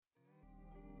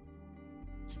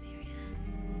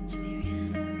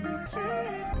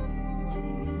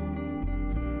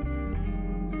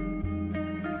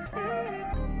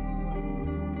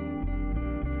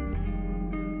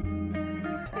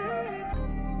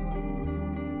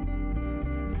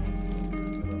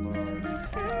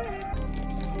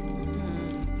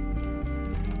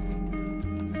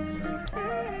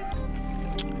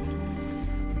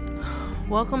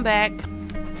Welcome back.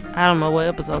 I don't know what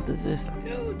episode this is,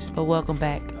 but welcome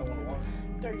back.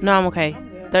 No, I'm okay.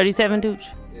 37, Dooch?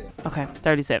 Okay,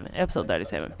 37. Episode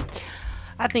 37.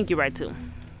 I think you're right, too.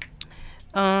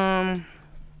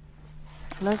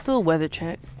 Let's do a weather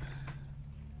check.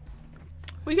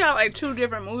 We got like 2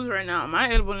 different moods right now. My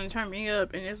edible done turn me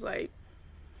up, and it's like...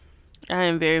 I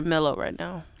am very mellow right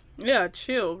now. Yeah,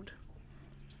 chilled.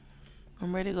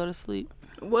 I'm ready to go to sleep.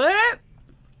 What?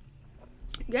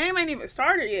 Game ain't even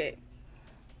started yet.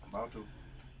 About to.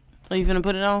 Are you finna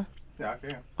put it on? Yeah, I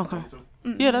can. Okay.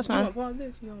 Mm-hmm. Yeah, that's You fine. wanna pause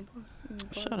this? You wanna pause?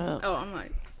 Shut up. Oh, I'm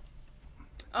like...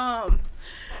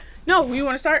 No, you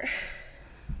wanna start?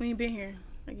 We ain't been here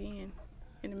again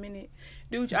in a minute.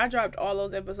 Dude, I dropped all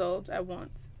those episodes at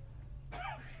once.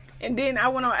 And then I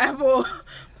went on Apple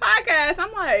Podcasts.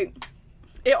 I'm like...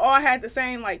 It all had the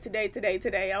same, like,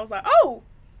 today. I was like, oh!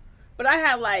 But I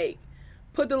had, like,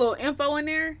 put the little info in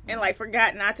there and, like,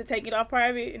 forgot not to take it off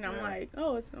private. And I'm like,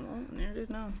 oh, it's there it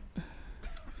is now.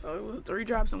 So it was 3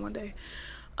 drops in one day.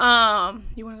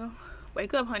 You want to go?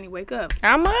 Wake up, honey. Wake up.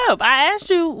 I'm up. I asked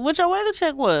you what your weather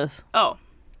check was. Oh.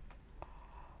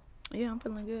 Yeah, I'm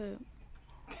feeling good.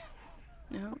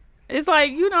 Yeah. It's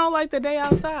like, you know, like the day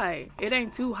outside. It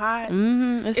ain't too hot.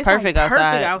 Mm-hmm. It's like perfect outside.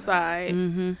 Perfect outside.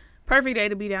 Mm-hmm. Perfect day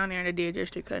to be down there in the Deer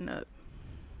District cutting up.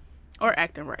 Or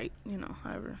acting right. You know,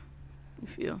 however you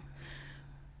feel.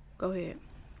 Go ahead.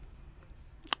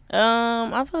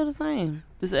 I feel the same.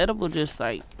 This edible just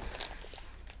like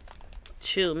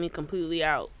chilled me completely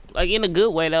out. Like in a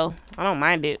good way though. I don't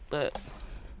mind it, but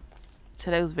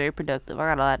today was very productive.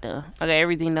 I got a lot done. I got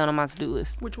everything done on my to-do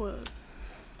list. Which was?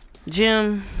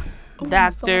 Gym,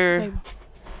 doctor,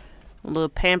 a little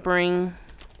pampering,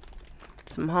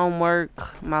 some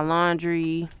homework, my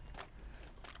laundry.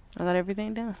 I got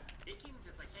everything done.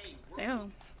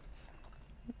 Damn.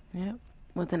 Yep.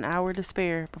 With an hour to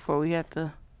spare before we have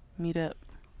to meet up.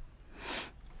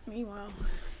 Meanwhile,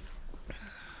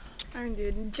 I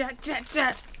did jack.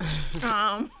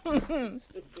 I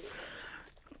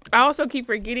also keep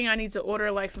forgetting I need to order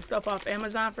like some stuff off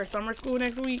Amazon for summer school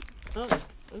next week. Oh,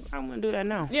 I'm gonna do that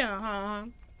now. Yeah,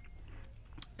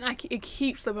 it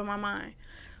keeps slipping my mind.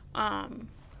 Yeah,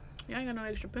 I ain't got no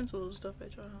extra pencils and stuff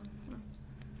at y'all.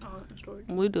 Oh, in storage.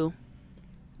 We do.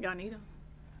 Y'all need them.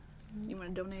 You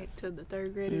want to donate to the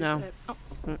 3rd graders? No. Oh,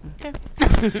 okay.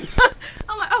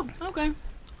 I'm like, oh, okay.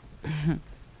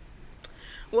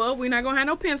 Well, we're not gonna have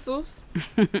no pencils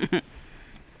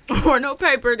or no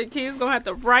paper. The kids gonna have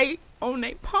to write on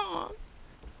their palm.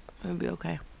 It'll be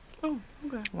okay. Oh,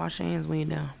 okay. Wash your hands when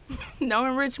you're down. No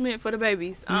enrichment for the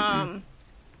babies.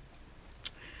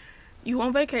 You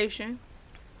on vacation?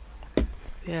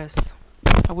 Yes.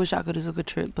 I wish I could have took a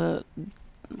trip, but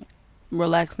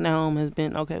relaxing at home has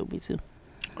been okay with me too.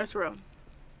 That's real.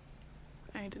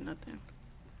 I ain't did nothing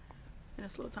in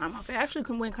this little time off. It actually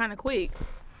went kind of quick.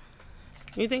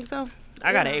 You think so?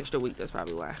 I got an extra week. That's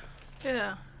probably why.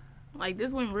 Yeah. Like,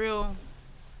 this went real...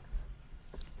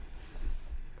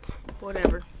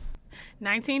 Whatever.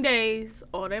 19 days.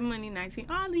 All that money.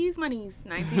 All these monies.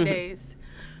 19 days.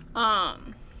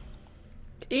 And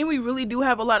we really do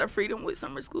have a lot of freedom with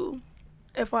summer school.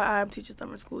 FYI, I'm teaching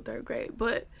summer school 3rd grade.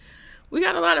 But we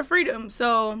got a lot of freedom.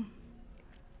 So,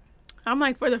 I'm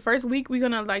like, for the first week, we're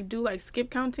going to, like, do, like, skip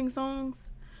counting songs.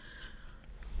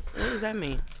 What does that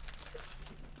mean?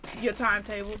 Your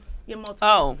timetables, your multiple.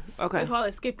 Oh, okay. They call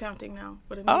it skip counting now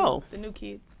for the new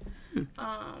kids.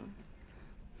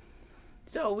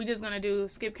 So we just gonna do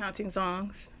skip counting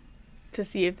songs to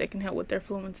see if they can help with their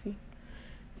fluency,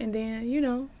 and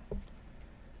then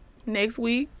next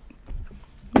week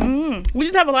we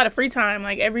just have a lot of free time.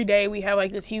 Like every day we have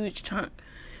like this huge chunk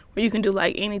where you can do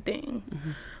like anything.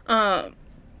 I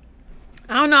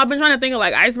don't know. I've been trying to think of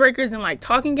like icebreakers and like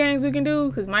talking games we can do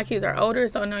because my kids are older,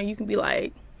 so no, you can be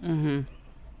like.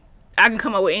 I can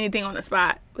come up with anything on the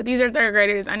spot. But these are 3rd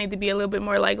graders. I need to be a little bit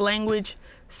more like language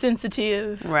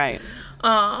sensitive. Right.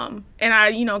 And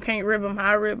I, can't rib them how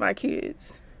I rib my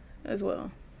kids as well.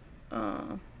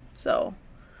 So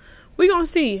we gonna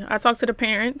see. I talked to the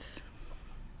parents.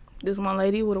 This one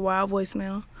lady with a wild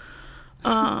voicemail.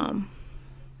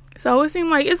 So it seemed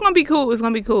like it's gonna be cool.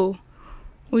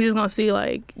 We just gonna see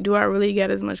like, do I really get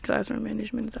as much classroom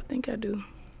management as I think I do?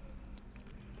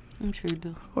 I'm sure you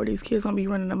do. Or these kids gonna be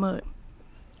running the mud.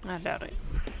 I doubt it.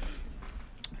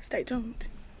 Stay tuned.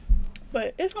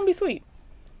 But it's gonna be sweet.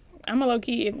 I'm a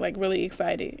low-key like really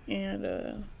excited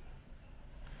and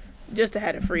just to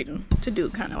have the freedom to do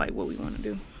kind of like what we want to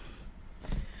do.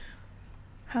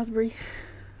 How's Bree?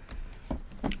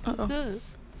 Good.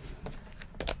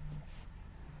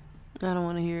 I don't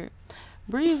want to hear it.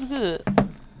 Bree's good.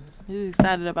 He's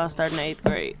excited about starting the 8th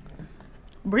grade.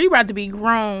 Bree about to be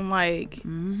grown, like,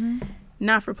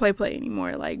 not for play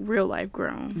anymore, like real life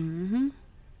grown. Mm-hmm.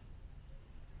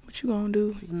 What you gonna do?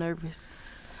 He's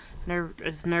nervous.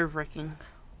 It's nerve-wracking.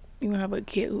 You gonna have a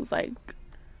kid who's like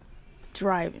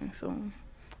driving soon.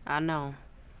 I know.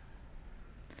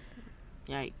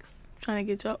 Yikes. Trying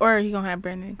to get you, or he gonna have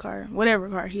Brandon's car, whatever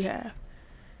car he have.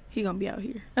 He gonna be out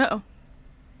here.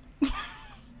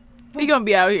 He gonna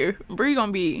be out here. Bree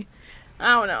gonna be,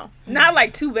 I don't know, not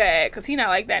like too bad because he not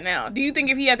like that now. Do you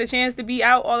think if he had the chance to be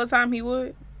out all the time he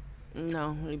would?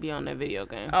 No, he'd be on that video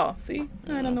game. Oh, see,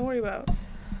 I had nothing to worry about.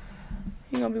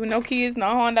 He gonna be with no kids, no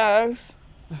Hondas,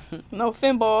 no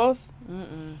Finballs.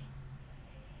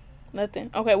 Nothing.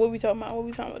 Okay, what we talking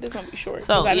about? This gonna be short.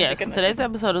 So yes, today's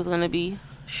episode is gonna be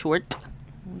short.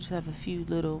 We just have a few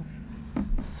little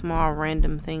small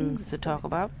random things to talk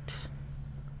about.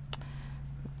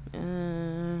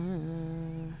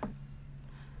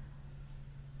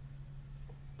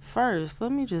 First,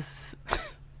 let me just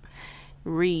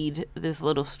read this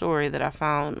little story that I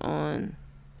found on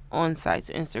OnSite's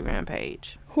Instagram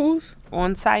page. Who's?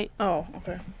 OnSite. Oh,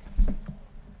 okay.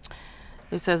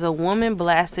 It says a woman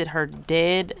blasted her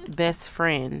dead best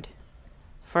friend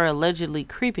for allegedly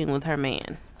creeping with her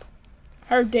man.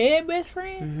 Her dead best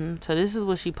friend? Mm-hmm. So this is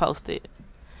what she posted.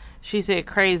 She said,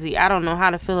 "Crazy. I don't know how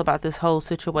to feel about this whole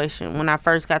situation. When I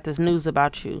first got this news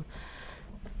about you."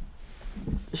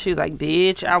 She's like,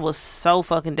 "Bitch, I was so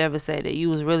fucking devastated. You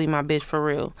was really my bitch for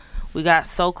real. We got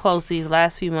so close these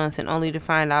last few months and only to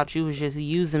find out you was just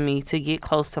using me to get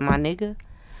close to my nigga.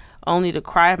 Only to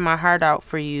cry my heart out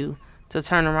for you to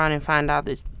turn around and find out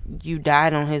that you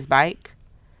died on his bike."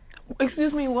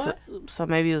 Excuse me, what? So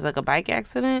maybe it was like a bike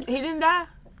accident? He didn't die?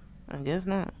 I guess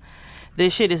not.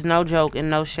 "This shit is no joke and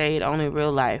no shade, only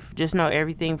real life. Just know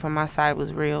everything from my side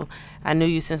was real. I knew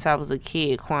you since I was a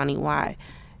kid, Kwani. Why?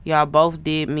 Y'all both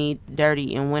did me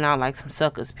dirty and went out like some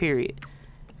suckers, period.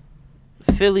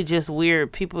 Philly just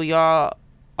weird. People y'all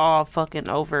all fucking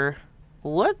over."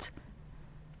 What?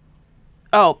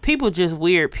 Oh, people just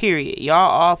weird, period.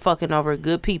 Y'all all fucking over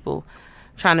good people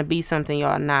trying to be something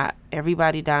y'all not.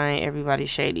 Everybody dying, everybody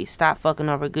shady. Stop fucking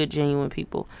over good, genuine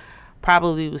people.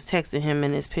 Probably was texting him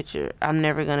in this picture. I'm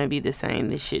never gonna be the same.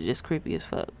 This shit just creepy as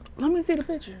fuck. Let me see the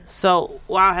picture. So,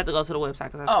 well, I'll have to go to the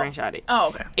website because I screenshot it. Oh,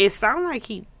 okay. It sounded like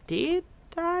he did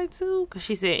die too, because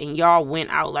she said, and y'all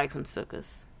went out like some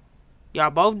suckers.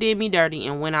 Y'all both did me dirty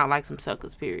and went out like some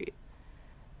suckers, period.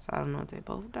 So I don't know if they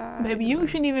both died. Baby, you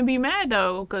shouldn't even be mad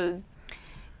though, because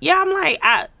yeah, I'm like,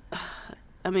 I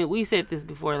mean, we said this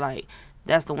before, like,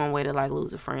 that's the one way to, like,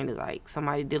 lose a friend is, like,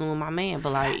 somebody dealing with my man.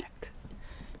 But, like,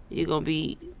 you're going to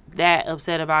be that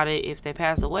upset about it if they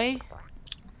pass away?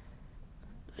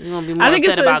 You're going to be more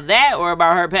upset about that or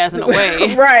about her passing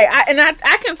away? Right.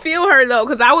 I can feel her, though,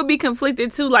 because I would be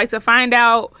conflicted, too, like, to find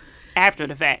out. After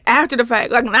the fact.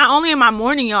 Like, not only am I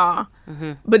mourning y'all,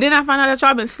 but then I find out that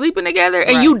y'all been sleeping together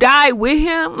and you died with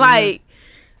him. Like,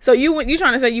 so you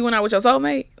trying to say you went out with your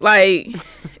soulmate? Like,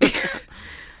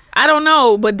 I don't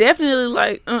know, but definitely,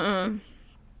 like, I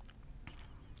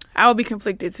would be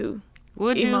conflicted, too.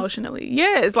 Would you? Emotionally.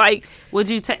 Yes, like. Would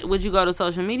you go to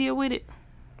social media with it?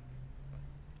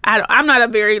 I'm not a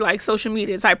very, like, social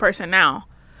media type person now.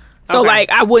 So, like,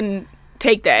 I wouldn't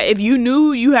take that. If you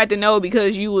knew, you had to know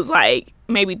because you was, like,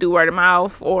 maybe through word of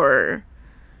mouth or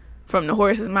from the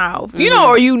horse's mouth. You know,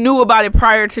 or you knew about it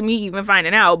prior to me even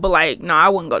finding out. But, like, no, I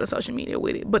wouldn't go to social media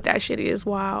with it. But that shit is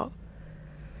wild.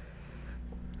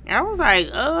 I was like,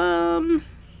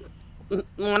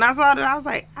 when I saw that, I was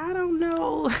like, I don't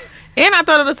know. And I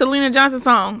thought of the Selena Johnson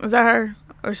song. Is that her?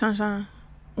 Or Sunshine?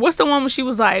 What's the one where she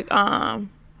was like, I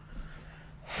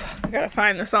gotta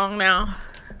find the song now.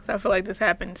 So I feel like this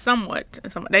happened somewhat.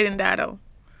 They didn't die, though.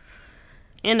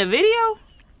 In the video?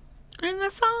 In the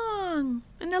song.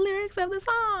 In the lyrics of the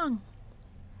song.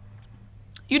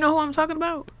 You know who I'm talking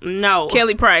about? No.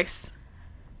 Kelly Price.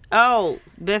 Oh,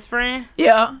 best friend?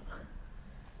 Yeah.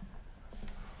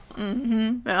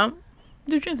 Yeah.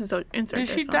 Did you insert Did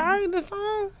she song? die in the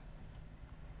song?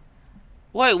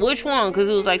 Wait, which one? Because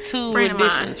it was like two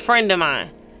renditions. Friend of Mine.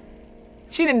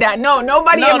 She didn't die. No,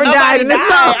 nobody ever died in the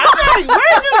song. I'm like,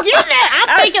 where did you get that?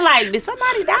 I'm thinking like, did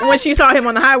somebody die? When she saw him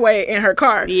on the highway in her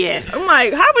car. Yes. I'm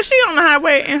like, how was she on the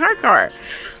highway in her car?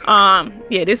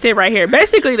 Yeah, this it right here.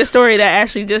 Basically, the story that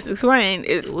Ashley just explained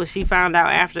is... Well, she found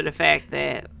out after the fact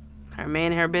that her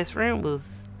man and her best friend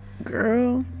was...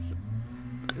 Girl...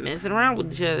 messing around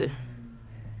with each other.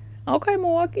 Okay,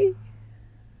 Milwaukee.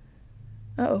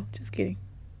 Uh-oh, just kidding.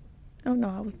 Oh, no,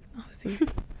 I was serious.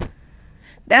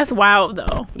 That's wild,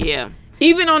 though. Yeah.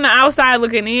 Even on the outside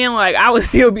looking in, like, I would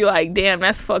still be like, damn,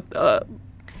 that's fucked up.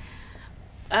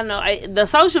 I know. The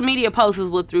social media posts is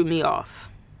what threw me off.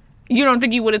 You don't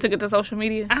think you would have took it to social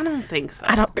media? I don't think so.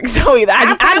 I don't think so either.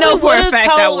 I know for a fact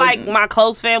I would. Like my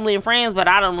close family and friends, but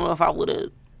I don't know if I would have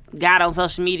got on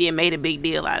social media and made a big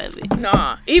deal out of it.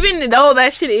 Nah. Even though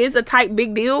that shit is a type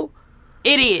big deal,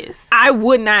 it is. I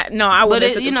would not. No, I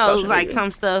wouldn't. But you know, it's like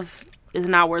some stuff is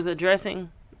not worth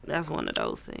addressing. That's one of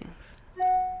those things.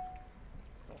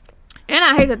 And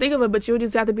I hate to think of it, but you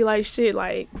just have to be like, shit,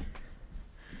 like,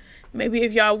 maybe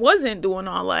if y'all wasn't doing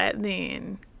all that,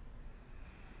 then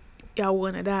y'all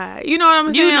wouldn't have died. You know what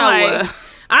I'm saying? You know like, what?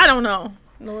 I don't know.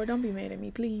 Lord, don't be mad at me,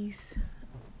 please.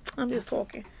 I'm just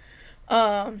talking.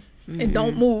 And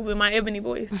don't move in my ebony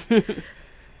voice.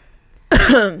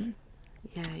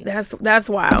 That's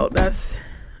wild.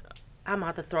 I'm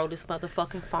about to throw this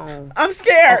motherfucking phone. I'm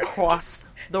scared. Across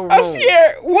the room. I'm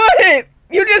scared. What?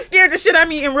 You just scared the shit out of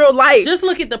me in real life. Just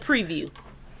look at the preview.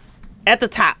 At the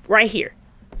top, right here.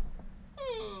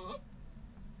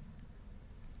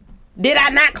 Did I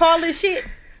not call this shit?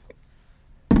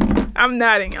 I'm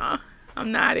nodding, y'all.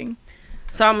 I'm nodding.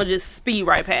 So I'm gonna just speed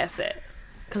right past that.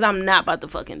 Cause I'm not about to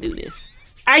fucking do this.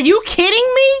 Are you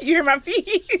kidding me? You hear my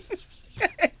feet?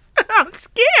 I'm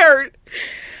scared.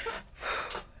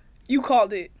 You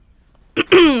called it.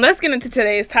 Let's get into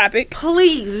today's topic.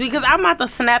 Please, because I'm about to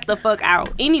snap the fuck out.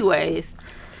 Anyways.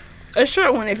 A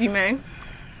short one, if you may.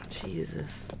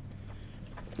 Jesus.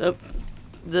 This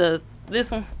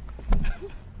one.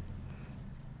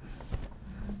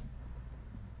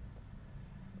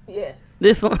 Yes.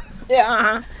 This one.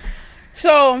 Yeah,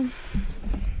 So,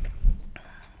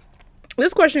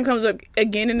 this question comes up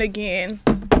again and again.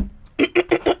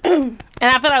 And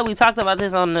I feel like we talked about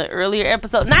this on the earlier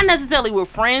episode. Not necessarily with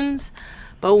friends,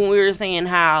 but when we were saying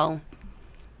how,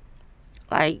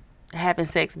 like, having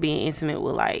sex, being intimate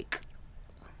with, like,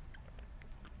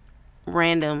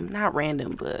 not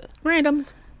random, but...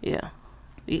 randoms. Yeah.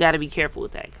 You got to be careful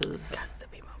with that, because... Got to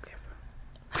be more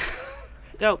careful.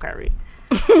 Go, Kyrie.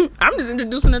 I'm just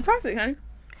introducing the topic, honey.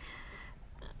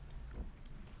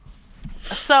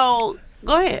 So,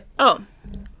 go ahead. Oh.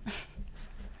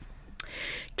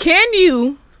 Can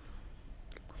you...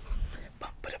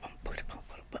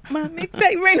 My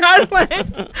mixtape Rain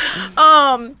Hardland.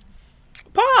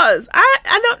 Pause.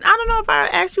 I don't know if I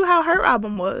asked you how her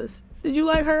album was. Did you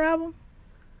like her album?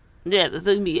 Yeah, this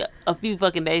took me a few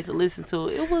fucking days to listen to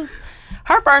it. It was...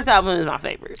 Her first album is my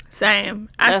favorite. Same.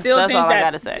 That's all I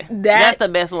gotta say. That's the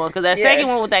best one. Because that second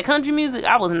one with that country music,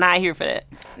 I was not here for that.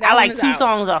 I like 2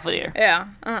 songs off of there. Yeah.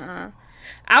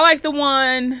 I like the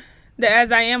one, the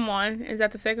As I Am one. Is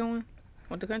that the second one?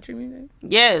 With the country music?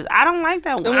 Yes. I don't like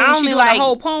that one. The one I she only doing like the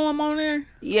whole poem on there?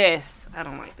 Yes. I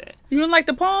don't like that. You didn't like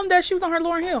the poem that she was on her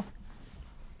Lauryn Hill?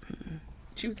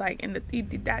 She was like in the D.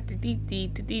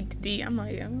 I'm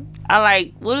like, yeah. I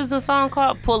like, what is the song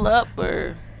called? Pull Up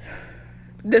or...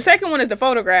 The second one is The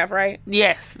Photograph, right?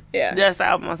 Yes. Yeah. That's the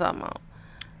album I'm talking about.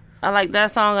 I like that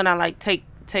song and I like Take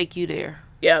You There.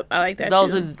 Yep, I like that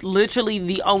Those too. are literally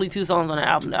the only 2 songs on the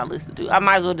album that I listen to. I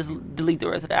might as well just delete the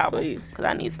rest of the album. Because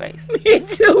I need space. Me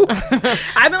too.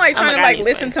 I've been like trying to like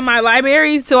listen to my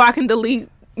library so I can delete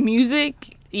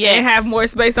music and have more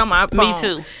space on my phone. Me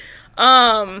too.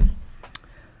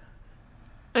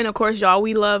 And of course, y'all,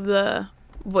 we love the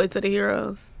Voice of the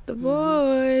Heroes. The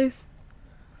Voice.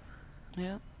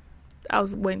 Yeah. I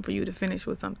was waiting for you to finish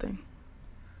with something.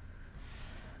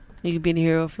 You can be the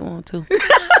hero if you want to.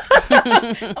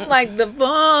 I'm like, the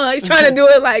Voice. Trying to do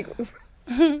it like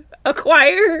a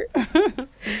choir.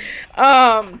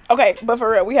 Okay, but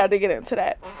for real, we had to get into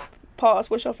that. Pause.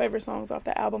 What's your favorite songs off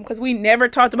the album? Because we never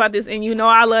talked about this, and you know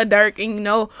I love Dirk, and you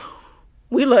know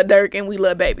we love Dirk, and we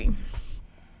love Baby.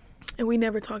 And we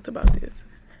never talked about this.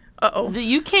 Uh-oh.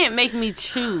 You can't make me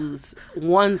choose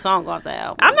one song off the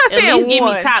album. I'm not saying at least give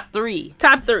one. me top 3.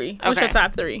 Top 3. What's your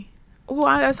top 3?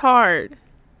 Wow, that's hard.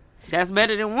 That's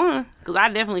better than one, because I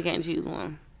definitely can't choose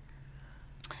one.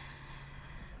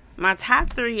 My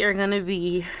top 3 are going to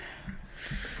be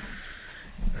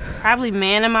probably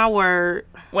Man of My Word.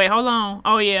 Wait, hold on.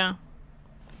 Oh, yeah.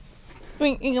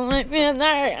 Okay.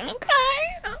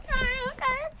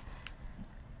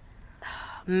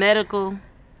 Medical.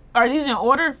 Are these in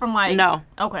order from like... No.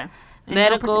 Okay. In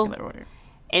Medical. No particular order.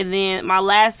 And then my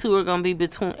last 2 are going to be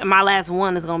between... My last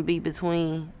one is going to be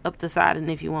between Up the Side and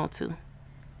If You Want To.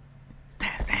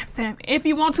 Stamp. If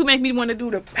you want to, make me want to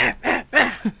do the...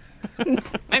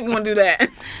 Make me want to do that.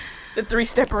 The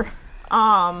 3-stepper.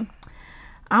 I'm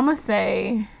going to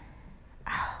say...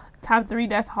 Top 3,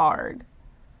 that's hard.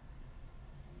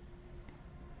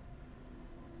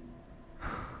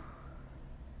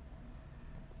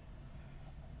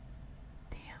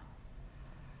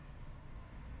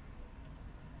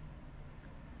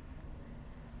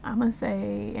 I'm gonna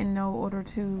say in no order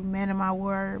to Man of My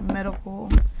Word, Medical.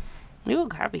 You a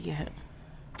copycat.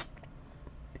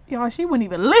 Y'all, she wasn't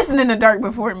even listening to Dirk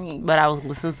before me. But I was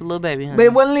listening to Lil Baby, honey. But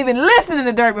it wasn't even listening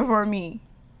to Dirk before me.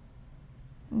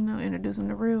 Introduce him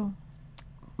to Real.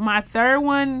 My third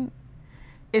one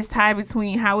is tied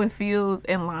between How It Feels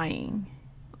and Lying.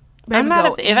 Baby,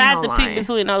 if I had to pick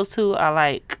between those two, I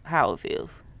like How It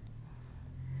Feels.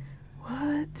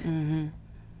 What? Mm-hmm.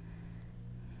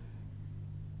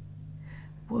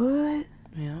 What?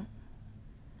 Yeah.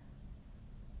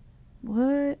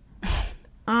 What?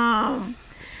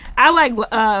 I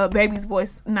like Baby's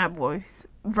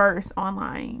verse on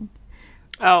Lying.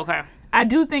 Oh, okay. I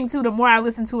do think too, the more I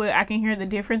listen to it, I can hear the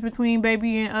difference between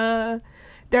Baby and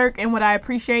Dirk, and what I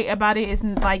appreciate about it is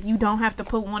like you don't have to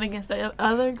put one against the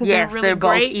other because yes, they're really both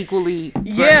great. Equally great.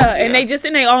 Yeah, and they just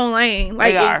in their own lane.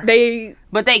 Like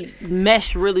but they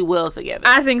mesh really well together.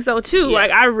 I think so too. Yeah.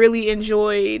 Like I really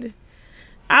enjoyed.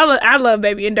 I love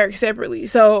Baby and Dirk separately,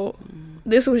 so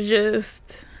this was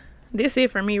just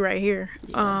it for me right here.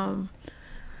 Yeah.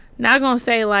 Not gonna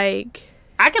say like.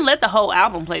 I can let the whole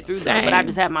album play through though, but I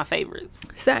just have my favorites.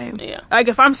 Same. Yeah. Like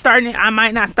if I'm starting it, I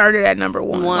might not start it at number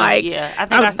one. Like yeah, I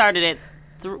think I started at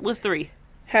what's 3?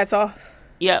 Hats Off.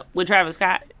 Yep, with Travis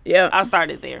Scott. Yep. I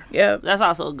started there. Yep. That's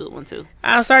also a good one too.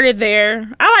 I started there.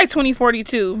 I like 2040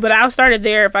 too, but I'll start it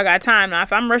there if I got time. Now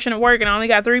if I'm rushing to work and I only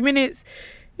got 3 minutes,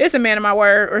 it's a Man of My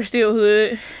Word or Still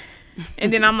Hood.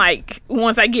 And then I'm like,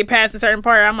 once I get past a certain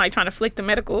part, I'm like trying to flick the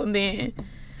Medical, and then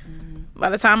by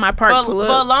the time my part pull up.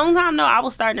 For a long time, though, I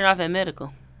was starting it off at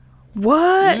Medical.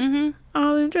 What? Mm-hmm.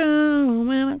 All in trouble,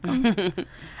 man.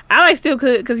 I like Still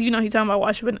Hood because, he talking about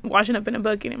washing up in a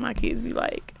bucket, and my kids be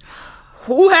like,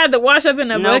 who had to wash up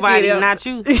in a bucket? Nobody, not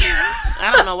you.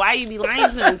 I don't know why you be lying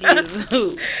to them kids,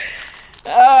 too.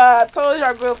 I told you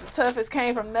I grew up the toughest,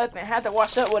 came from nothing, had to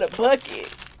wash up with a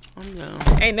bucket. No.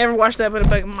 Ain't never washed up with a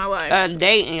bucket in my life. A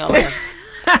day in your life.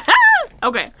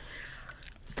 Okay.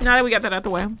 Now that we got that out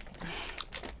the way.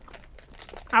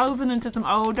 I was listening to some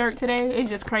old Dirk today. It's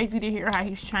just crazy to hear how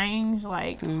he's changed.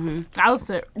 Like, I was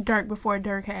to Dirk before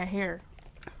Dirk had hair.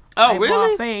 Oh,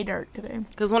 really? Fade Dirk today.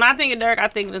 Because when I think of Dirk, I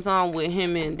think of the song with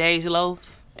him and Dej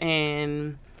Loaf.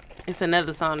 And it's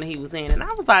another song that he was in. And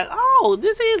I was like, oh,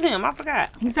 this is him. I forgot.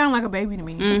 He sounded like a baby to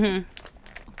me. Mm-hmm.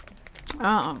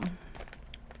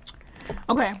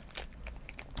 Okay.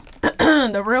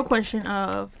 The real question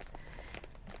of,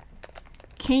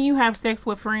 can you have sex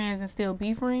with friends and still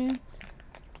be friends?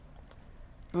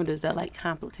 Or does that, like,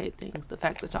 complicate things, the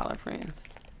fact that y'all are friends?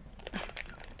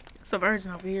 It's a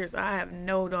virgin over here, so I have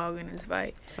no dog in this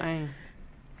fight. Same.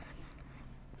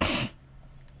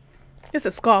 It's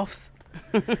a scoffs.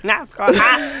 Not scoffs.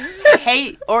 I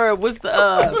hate, or what's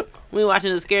the, we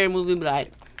watching a scary movie, be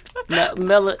like, not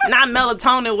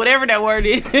melatonin, whatever that word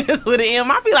is with an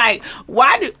M. I be like,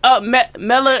 why do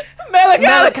melatonin?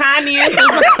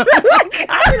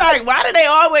 I be like, why do they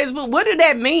always? What do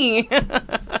that mean?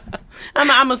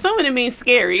 I'm assuming it means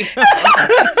scary.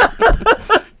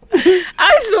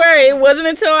 I swear it wasn't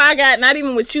until I got not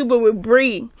even with you, but with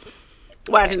Bree.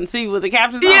 Watching see with the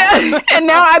captions on. Yeah, and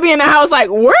now I be in the house like,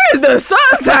 where is the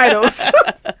subtitles?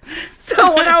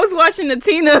 So when I was watching the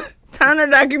Tina Turner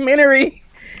documentary,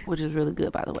 which is really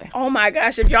good, by the way. Oh my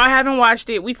gosh, if y'all haven't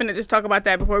watched it, we finna just talk about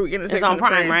that before we get into Sex on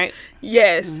Prime, Friends. right?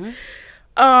 Yes.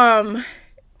 Mm-hmm.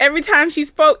 Every time she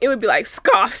spoke, it would be like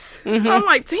scoffs. Mm-hmm. I'm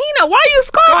like, Tina, why are you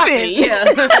scoffing?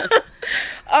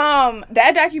 Yeah.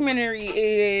 That documentary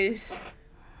is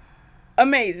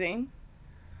amazing.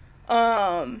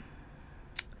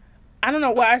 I don't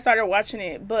know why I started watching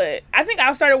it, but I think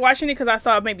I started watching it because I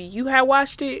saw maybe you had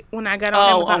watched it when I got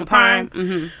on Amazon Prime.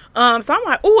 Mm-hmm. So I'm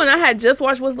like, ooh, and I had just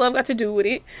watched What's Love Got to Do with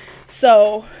It.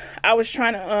 So I was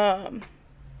trying to,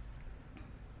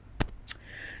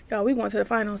 y'all, we going to the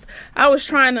finals. I was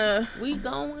trying to. We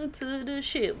going to the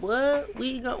shit. What?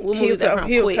 We go. We'll move that from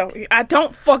quick. I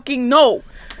don't fucking know.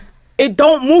 It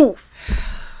don't move.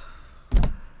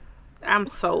 I'm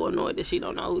so annoyed that she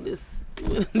don't know this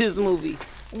movie.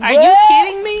 Are you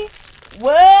kidding me?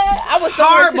 What? I was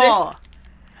Hardball.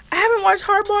 I haven't watched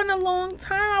Hardball in a long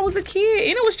time. I was a kid,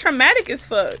 and it was traumatic as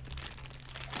fuck.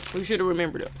 We should have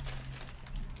remembered it.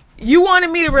 You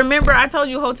wanted me to remember? I told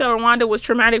you Hotel Rwanda was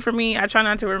traumatic for me. I try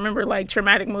not to remember like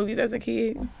traumatic movies as a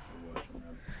kid.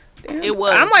 Damn. It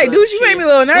was. I'm like, dude, you made me a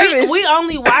little nervous. We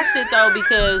only watched it though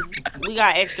because we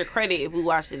got extra credit if we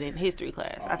watched it in history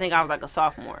class. I think I was like a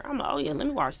sophomore. I'm like, oh yeah, let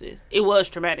me watch this. It was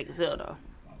traumatic as hell though.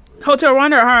 Hotel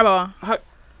Rwanda or Hardball?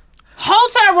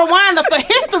 Hotel Rwanda for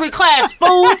history class,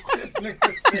 fool.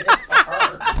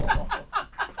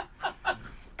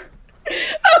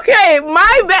 Okay,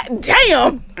 my bad.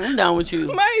 Damn. I'm done with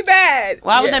you. My bad.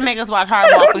 Why would they make us watch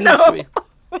Hardball for history?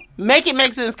 Make it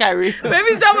make sense, Kyrie.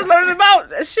 Maybe I was learning about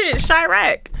shit,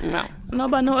 Chirac. No. I don't know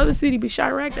about no other city but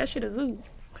Chirac. That shit is zoo.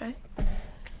 Okay.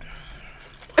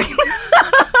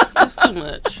 It's too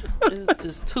much. It's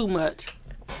just too much.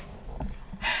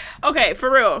 Okay,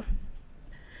 for real.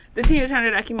 The Tina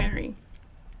Turner documentary.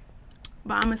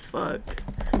 Bomb as fuck.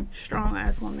 Strong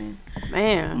ass woman.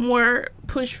 Man. More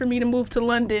push for me to move to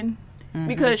London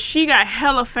because she got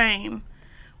hella fame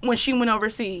when she went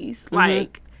overseas.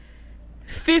 Like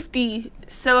 50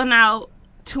 selling out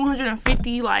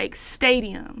 250 like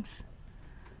stadiums.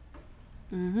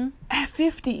 At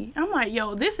 50. I'm like,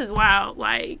 yo, this is wild.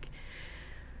 Like,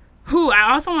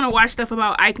 I also want to watch stuff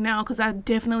about Ike now because I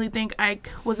definitely think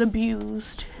Ike was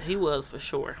abused. He was for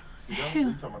sure.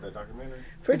 You talking about that documentary?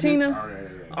 For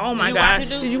Tina? Oh my you gosh. watch it,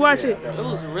 dude? Did you watch it? It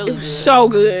was really good. So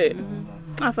good.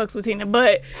 I fucks with Tina.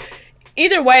 But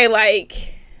either way,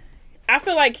 like, I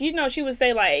feel like, she would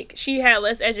say, like, she had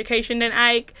less education than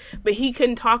Ike, but he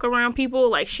couldn't talk around people.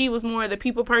 Like, she was more the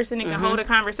people person and can hold a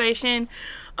conversation.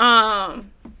 And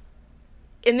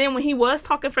then when he was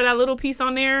talking for that little piece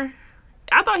on there,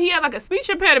 I thought he had, like, a speech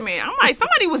impediment. I'm like,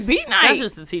 somebody was beating Ike. That's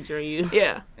just the teacher in you.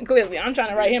 Yeah. And clearly, I'm trying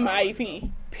to write him an IEP.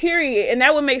 Period. And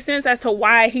that would make sense as to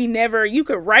why you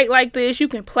could write like this, you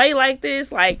can play like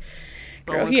this. Like,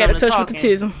 girl, he had a touch with the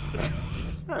tism.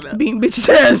 Being bitches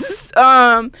ass.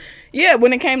 Yeah,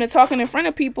 when it came to talking in front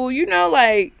of people,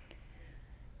 like,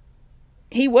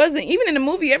 he wasn't, even in the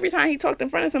movie, every time he talked in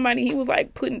front of somebody, he was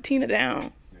like putting Tina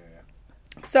down.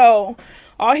 Yeah. So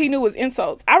all he knew was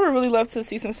insults. I would really love to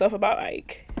see some stuff about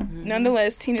Ike.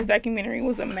 Nonetheless, Tina's documentary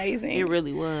was amazing. It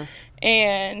really was.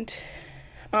 And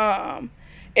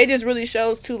it just really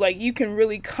shows too, like, you can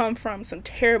really come from some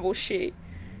terrible shit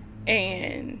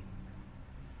and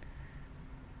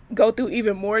go through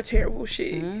even more terrible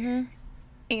shit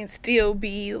and still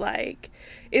be like,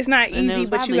 it's not easy,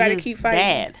 but you gotta keep fighting.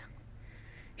 Dad.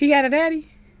 He had a daddy?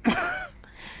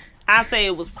 I say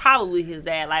it was probably his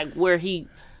dad, like where he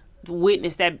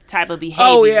witnessed that type of behavior.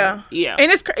 Oh yeah.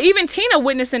 And it's even Tina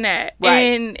witnessing that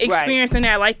and experiencing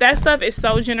that. Like, that stuff is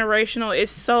so generational.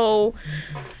 It's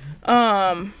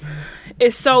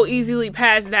so easily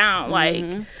passed down. Like,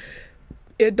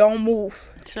 it don't move.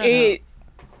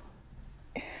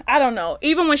 I don't know.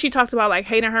 Even when she talked about, like,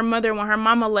 hating her mother when her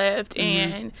mama left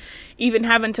and even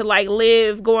having to, like,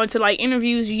 going to, like,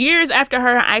 interviews years after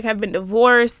her and Ike have been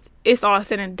divorced, it's all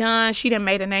said and done. She done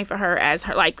made a name for her as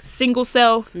her, like, single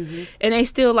self. And they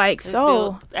still, like,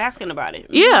 still asking about it.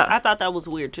 Yeah. I thought that was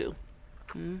weird, too.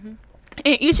 And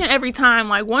each and every time,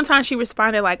 like, one time she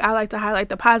responded, like, I like to highlight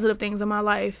the positive things in my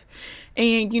life.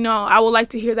 And, I would like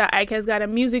to hear that Ike has got a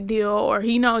music deal or,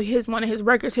 one of his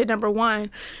records hit #1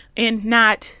 and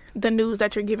not the news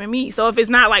that you're giving me. So if it's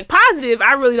not, like, positive,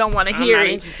 I really don't want to hear it.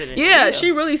 Interested in it.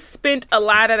 She really spent a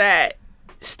lot of that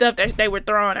stuff that they were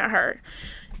throwing at her.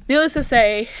 Needless to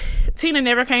say, Tina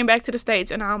never came back to the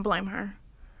States, and I don't blame her.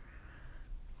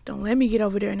 Don't let me get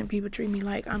over there and then people treat me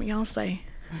like I'm Beyonce.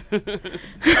 I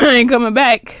ain't coming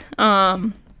back.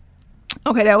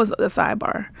 Okay, that was the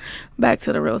sidebar. Back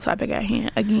to the real topic at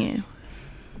hand again.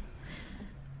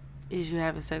 Is you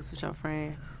having sex with your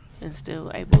friend and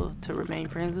still able to remain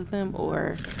friends with them,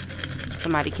 or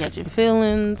somebody catching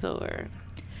feelings, or?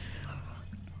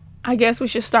 I guess we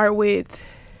should start with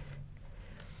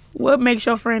what makes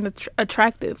your friend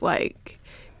attractive, like,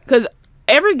 because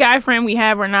every guy friend we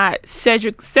have are not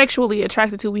sexually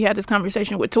attracted to. We had this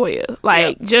conversation with Toya.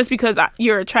 Like, just because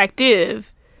you're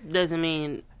attractive doesn't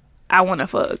mean I want to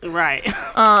fuck. Right.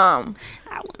 I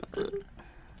want to fuck.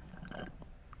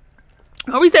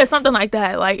 Or we said something like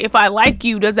that. Like, if I like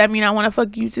you, does that mean I want to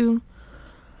fuck you too?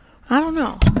 I don't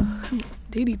know.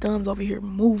 Diddy thumbs over here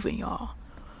moving, y'all.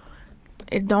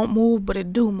 It don't move, but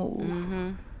it do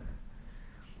move.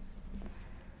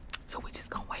 So we just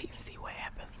gonna wait and see what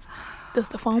happens. Does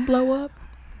the phone blow up?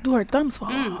 Do her thumbs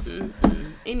fall off?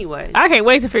 Anyways, I can't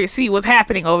wait to see what's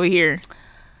happening over here.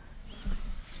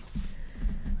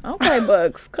 Okay,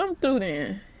 Bucks, come through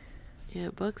then. Yeah,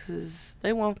 Bucks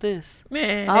they want this.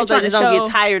 Man, I hope they just don't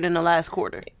get tired in the last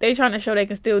quarter. They trying to show they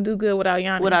can still do good without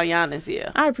Giannis. Without Giannis,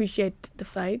 yeah. I appreciate the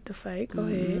fight. Go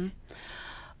ahead.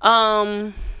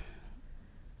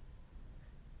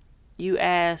 You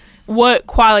asked what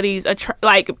qualities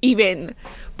even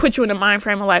put you in the mind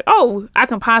frame of like, oh, I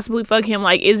can possibly fuck him.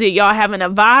 Like, is it y'all having a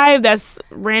vibe that's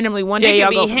randomly one day y'all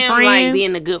go for him, friends? like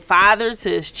being a good father to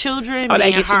his children, being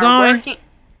that hardworking.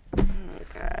 Oh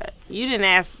God, you didn't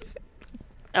ask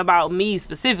about me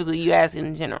specifically. You asked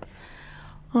in general.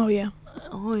 Oh yeah.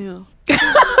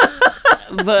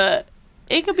 But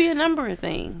It could be a number of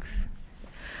things.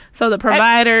 So the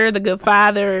provider, the good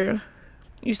father.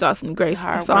 You saw some gray.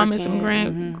 Saw him in some gray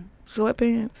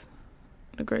sweatpants.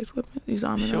 The gray sweatpants. You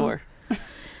saw him in Sure.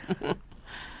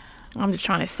 I'm just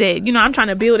trying to say, I'm trying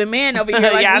to build a man over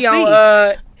here like Yeah, we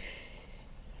on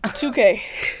 2K.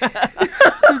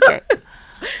 2K.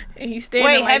 And he's standing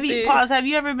Wait, like have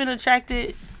you ever been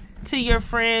attracted to your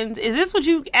friends? Is this what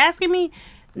you asking me?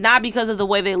 Not because of the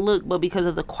way they look, but because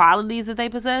of the qualities that they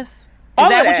possess? Is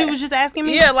that what you was just asking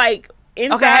me? Yeah, like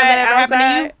inside, Okay, has that ever happened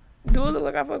outside. Do it look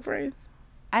like I fuck friends?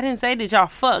 I didn't say that y'all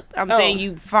fucked. I'm saying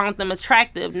you found them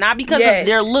attractive, not because of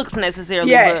their looks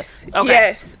necessarily. Yes. But, okay.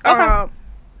 Yes. Okay.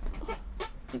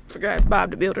 Forgot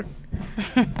Bob the Builder.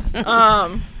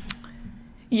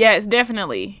 Yes,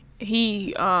 definitely.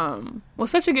 He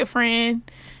was such a good friend.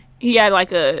 He had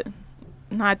like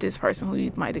not this person who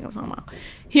you might think I'm talking about.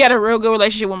 He had a real good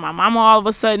relationship with my mama all of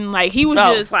a sudden. Like, he was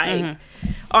just like,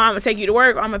 I'm going to take you to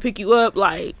work. I'm going to pick you up.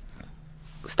 Like,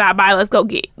 stop by. Let's go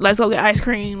get ice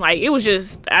cream. Like, it was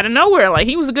just out of nowhere. Like,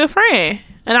 he was a good friend.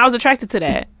 And I was attracted to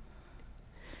that.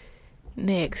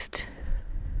 Next.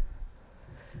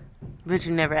 But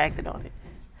you never acted on it.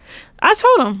 I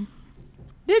told him.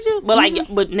 Did you? But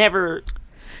but never,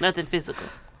 nothing physical.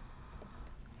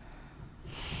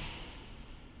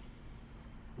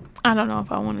 I don't know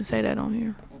if I want to say that on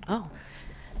here. Oh.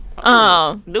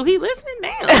 Do he listen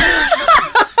now?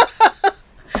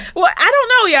 Well, I don't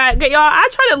know, y'all. I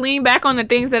try to lean back on the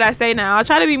things that I say now. I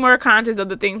try to be more conscious of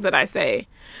the things that I say.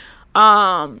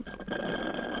 My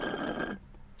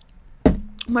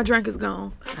drink is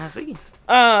gone. I see.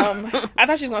 I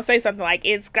thought she was gonna say something like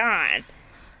it's gone.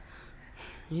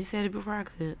 You said it before I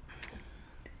could.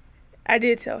 I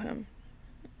did tell him.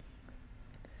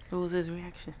 What was his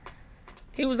reaction?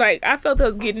 He was like, I felt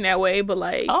us getting that way, but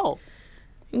like,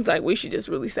 he was like, we should just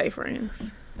really stay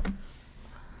friends.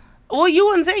 Well, you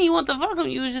wasn't saying you want to fuck him.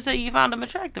 You was just saying you found him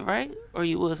attractive, right? Or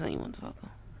you was saying you want to fuck him?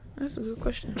 That's a good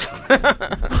question.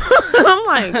 I'm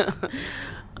like,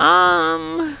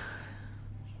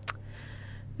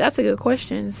 that's a good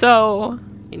question. So,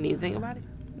 you need to think about it?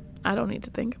 I don't need to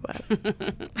think about it.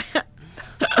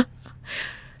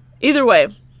 Either way,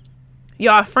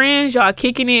 y'all friends, y'all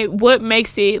kicking it. What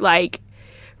makes it like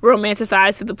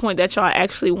romanticized to the point that y'all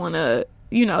actually want to,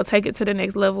 take it to the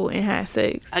next level and have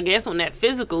sex? I guess when that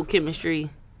physical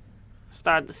chemistry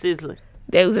start to sizzling.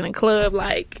 They was in a club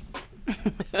like.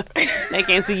 They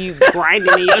can't see you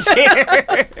grinding in your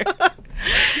chair.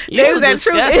 They was at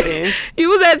True. He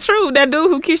was at True. That dude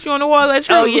who kissed you on the wall at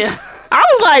True. Oh, yeah. I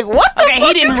was like, what the fuck?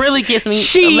 He didn't really kiss me.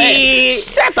 Shit.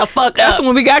 Shut the fuck up. That's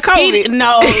when we got COVID. We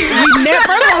never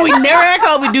had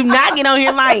COVID. Do not get on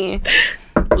here lying.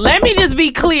 Let me just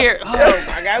be clear. Oh,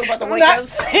 my God. We're about to wake up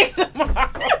sick tomorrow.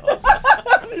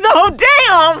 No,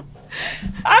 damn.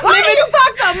 Why do you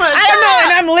talk so much? I don't know,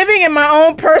 and I'm living in my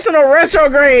own personal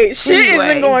retrograde. Shit has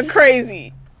been going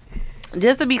crazy.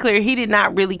 Just to be clear, he did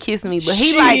not really kiss me, but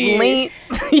he like leaned.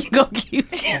 You go cute.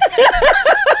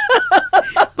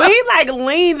 But he like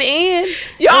leaned in.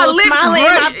 Y'all lips smiling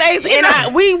in my face,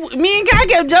 and me and Kai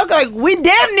kept joking like we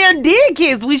damn near did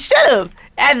kiss. We should have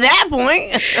at that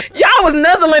point. Y'all was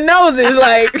nuzzling noses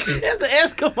like that's an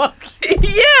Eskimo kid.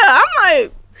 Yeah, I'm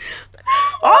like.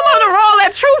 All on the roll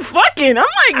at True fucking. I'm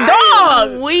like,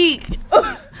 dog. Weak.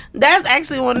 That's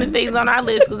actually one of the things on our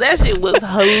list because that shit was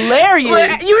hilarious.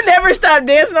 But you never stopped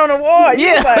dancing on the wall.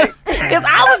 Yeah, because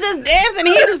I was just dancing.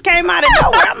 He just came out of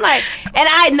nowhere. I'm like,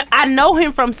 and I know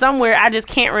him from somewhere. I just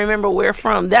can't remember where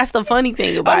from. That's the funny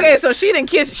thing about it. Okay, so she didn't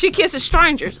kiss. She kisses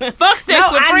strangers. Fuck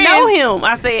sex with friends. I know him.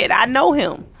 I said I know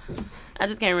him. I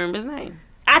just can't remember his name.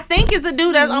 I think it's the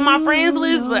dude that's on my friends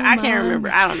list, but I can't remember.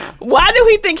 I don't know. Why do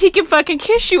he think he can fucking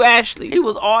kiss you, Ashley? He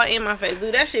was all in my face.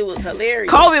 Dude, that shit was hilarious.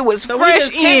 COVID was fresh we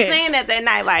just in. kept saying that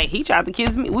night. Like, he tried to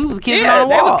kiss me. We was kissing on the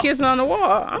wall. They was kissing on the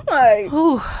wall. I'm like,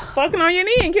 fucking on your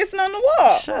knee and kissing on the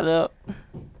wall. Shut up.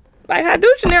 Like, how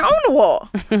dudes in there on the wall.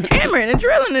 Hammering and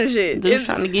drilling and shit. Dude's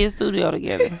trying to get his studio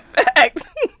together. Facts.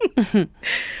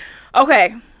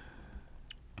 Okay.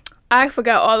 I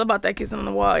forgot all about that kissing on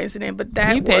the wall incident, but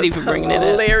that was petty for bringing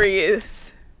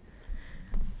hilarious.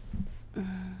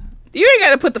 You ain't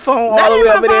got to put the phone all the way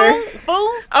over there.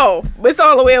 Fool? Oh, it's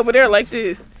all the way over there like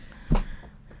this.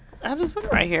 I just put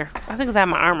it right here. I think it's at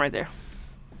my arm right there.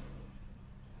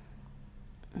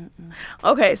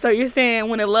 Okay, so you're saying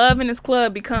when the love in this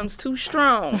club becomes too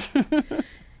strong,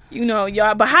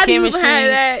 y'all. But how do you have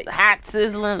that? Hot,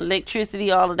 sizzling,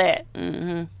 electricity, all of that.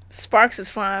 Mm-hmm. Sparks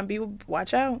is fine.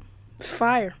 Watch out.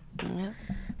 Fire. Yeah.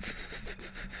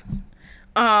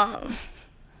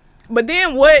 But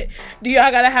then what do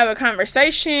y'all gotta have a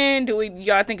conversation? Do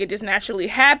y'all think it just naturally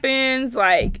happens?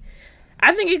 Like,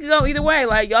 I think it could go either way.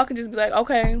 Like, y'all could just be like,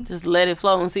 okay, Just let it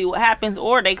flow and see what happens.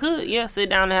 Or they could, sit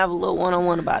down and have a little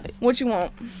one-on-one about it. what you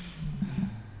want?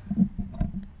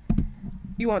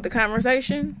 You want the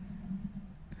conversation?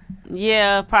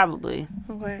 Yeah, probably.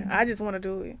 Okay, I just want to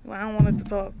do it. I don't want us to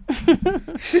talk.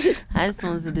 I just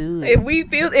wanted to do it. If we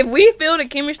feel the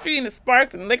chemistry and the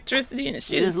sparks and electricity and the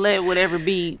shit, Just let whatever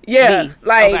be. yeah, be.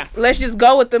 like Okay. let's just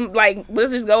go with them. Like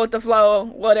let's just go with the flow.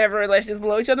 Whatever. Let's just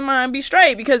blow each other mind. Be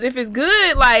straight. Because if it's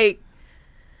good, like,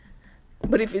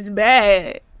 but if it's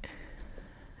bad,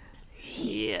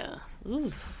 Yeah.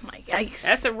 Oof. like yikes.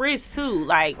 That's a risk too.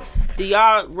 Like, do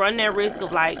y'all run that risk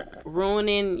of like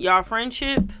ruining y'all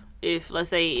friendship if, let's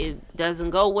say, it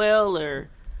doesn't go well, or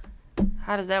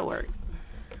how does that work?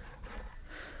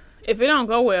 If it don't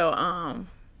go well,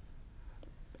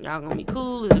 Y'all gonna be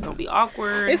cool? Is it gonna be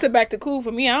awkward? it's a back to cool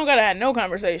for me. I don't gotta have no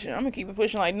conversation. I'm gonna keep it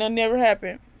pushing like nothing ever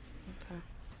happened. Okay.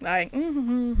 Like,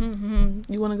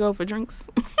 you want to go for drinks?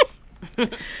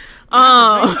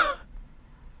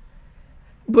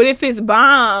 But if it's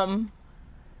bomb,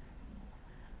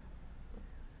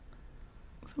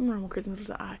 something wrong with Christmas with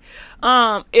the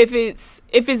eye. If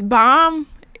it's bomb,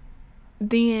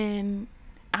 then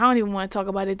I don't even want to talk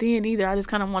about it then either. I just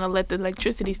kind of want to let the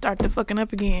electricity start to fucking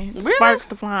up again, Really? sparks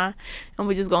to fly, and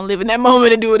we're just gonna live in that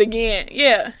moment and do it again.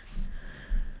 Yeah,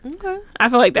 Okay. I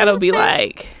feel like that'll be fair.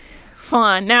 like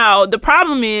fun. Now the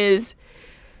problem is,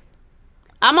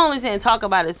 I'm only saying talk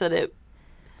about it so that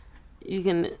you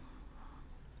can.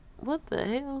 What the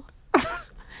hell? So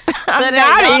that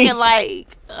y'all nodding. can like,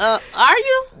 are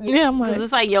you? yeah, I'm like, Because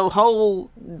it's like your whole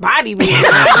body moving.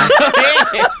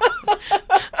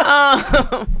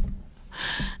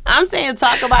 I'm saying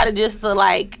talk about it just to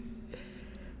like,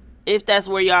 if that's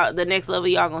where y'all, the next level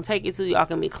y'all gonna take it to, y'all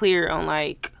can be clear on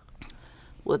like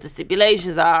what the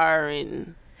stipulations are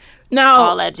and now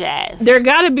all that jazz. there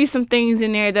got to be some things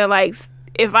in there that like,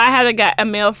 if I had got a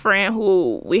male friend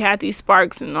who we had these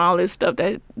sparks and all this stuff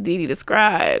that Dee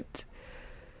described,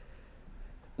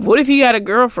 what if he got a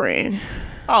girlfriend?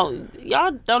 Oh,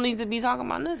 y'all don't need to be talking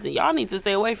about nothing. Y'all need to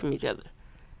stay away from each other.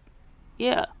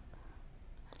 Yeah.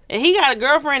 If he got a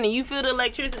girlfriend and you feel the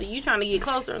electricity, you trying to get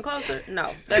closer and closer,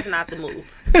 no, that's not the move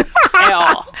at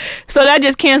all. So that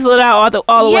just cancel it out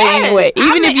all the way Yes. anyway.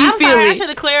 Even if you I'm feel sorry, I it. should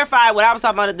have clarified what I was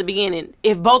talking about at the beginning.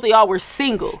 If both of y'all were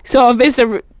single, So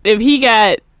what if he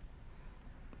got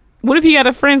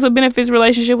a friends with benefits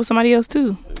relationship with somebody else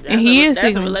too, and he is that's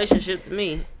a single? relationship to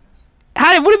me.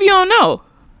 What if you don't know?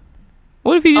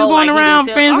 What if he just going like he around didn't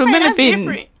tell- friends with okay, that's benefits?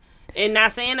 different. And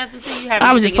not saying nothing to you.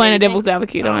 I was just playing the devil's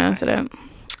advocate. Don't answer that.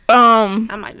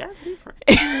 I'm like, that's different.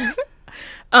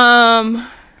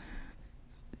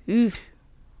 Oof.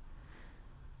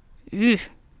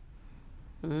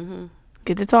 Mm-hmm.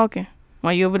 Get to talking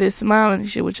while you over there smiling and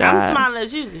shit with your I'm eyes. smiling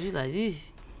at you because you like, "Eesh.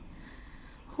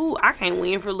 Who? I can't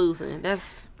win for losing.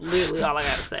 That's literally all I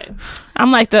gotta say.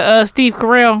 I'm like the Steve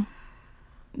Carell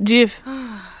gif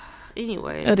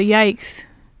Anyway, of the yikes.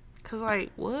 cause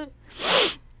like what?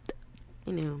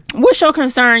 You know, What's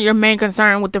your main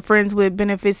concern with the friends with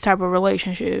benefits type of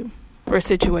relationship or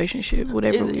situationship,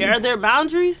 whatever? are there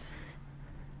boundaries?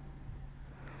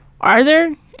 Are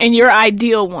there? And your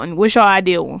ideal one? What's your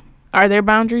ideal one? Are there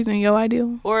boundaries in your ideal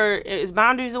one? Or is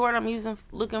boundaries the word I'm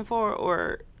looking for?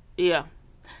 Or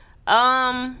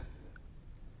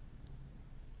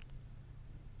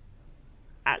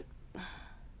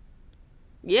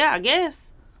yeah, I guess.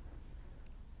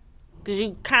 Because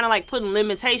you kind of like putting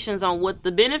limitations on what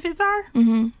the benefits are.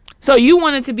 Mm-hmm. So you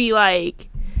want it to be like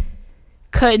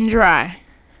cut and dry.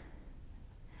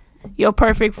 Your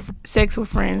perfect sex with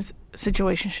friends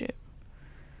situationship.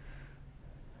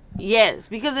 Yes,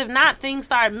 because if not, things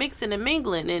start mixing and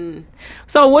mingling. And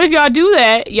So what if y'all do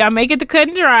that? Y'all make it to cut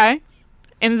and dry,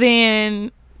 and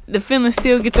then the feeling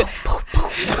still gets to.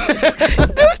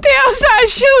 Dude, stay outside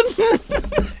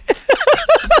shooting.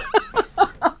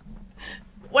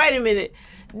 wait a minute,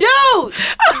 dude!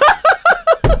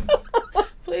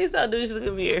 Please tell Deuce to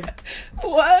come here.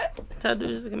 What? Tell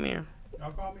Deuce to come here.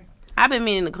 Y'all call me? I've been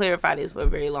meaning to clarify this for a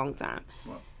very long time.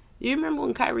 What? You remember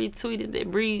when Kyrie tweeted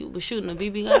that Bree was shooting a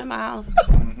BB gun in my house?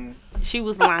 She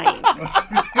was lying.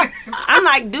 I'm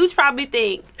like, dudes probably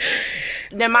think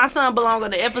that my son belonged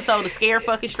on the episode of Scared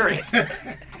Fucking Straight.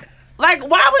 Like,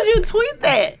 why would you tweet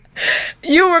that?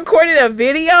 You recorded a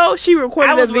video? She recorded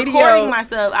I was a video. recording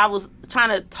myself. I was trying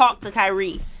to talk to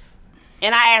Kyrie.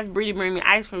 And I asked Bree to bring me an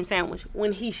ice cream sandwich.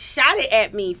 When he shot it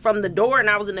at me from the door and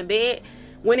I was in the bed,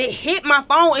 when it hit my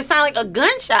phone, it sounded like a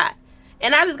gunshot.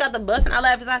 And I just got the bus and I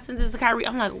laughed as I sent this to Kyrie.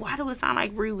 I'm like, why do it sound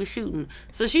like Bree was shooting?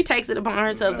 So she takes it upon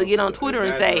herself to get on Twitter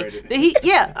and say that he,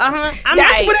 I'm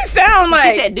That's like, what it sound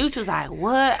like. She said Dooch was like,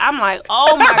 what? I'm like,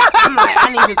 oh my, I'm like,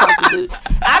 I need to talk to Dooch.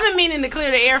 I've been meaning to clear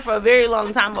the air for a very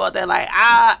long time about that. Like,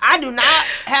 I do not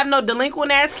have no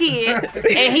delinquent ass kid,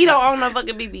 and he don't own no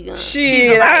fucking BB gun.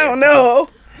 Shit, I don't know.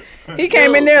 He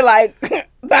came in there like,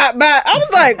 bye, bye. I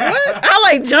was like, what? I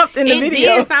like jumped in the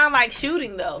video. It did sound like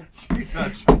shooting though. She's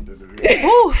not shooting in the video.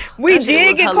 Woo, We that shit did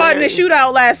was get caught in the hilarious.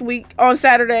 shootout last week on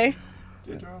Saturday.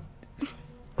 Did y'all?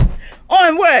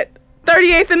 On what?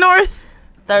 38th and North?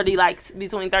 30, like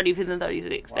between 35th and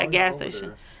 36. That gas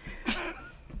station.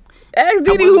 Ask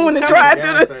Didi who wanted to drive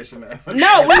through the...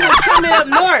 No, we was coming up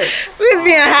north. We was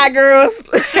being high girls.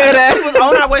 We was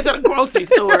on our way to the grocery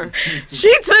store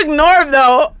She took North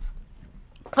though.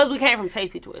 because we came from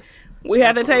Tasty Twist. We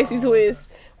had the Tasty Twist.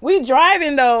 We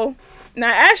driving though. Now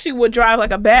Ashley would drive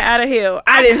like a bat out of hell.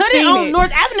 I didn't see on it.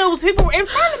 North Avenue. Was people in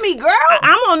front of me, girl.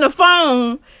 I'm on the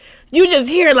phone. You just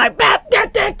hear like bop,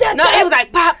 that. No, it was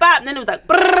like pop, pop, and then it was like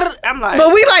brrr. I'm like,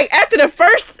 But we like after the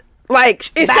first like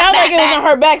it Back, sounded like back, it was on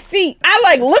her back seat. I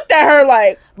like looked at her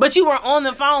like but you were on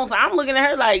the phone, so I'm looking at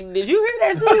her like, did you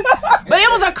hear that too? But it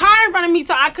was a car in front of me,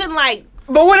 so I couldn't like.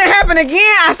 but when it happened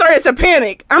again, I started to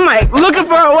panic. I'm like looking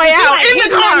for a way out Like, in hit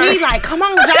the my car. knee, like, come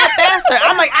on, drive faster.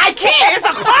 I'm like, I can't. It's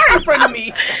a car in front of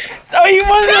me. So you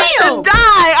wanted us Damn. to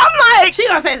die. I'm like, She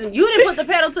gonna say something. You didn't put the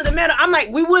pedal to the metal. I'm like,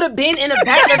 we would have been in the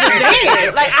back of the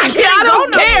van. Like, I yeah, I can't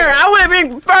don't go nowhere. care. I would have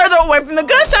been further away from the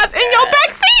gunshots in your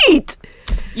back seat.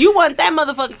 You wasn't that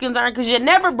motherfucking concerned because you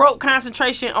never broke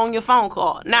concentration on your phone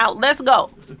call. Now, let's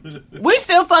go. We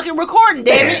still fucking recording,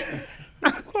 damn it.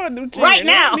 Right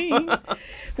now.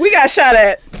 We got shot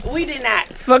at We did not.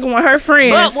 fucking with her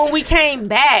friends. But when we came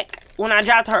back, when I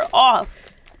dropped her off,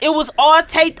 it was all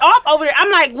taped off over there. I'm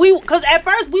like, because at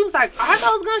first we was like, are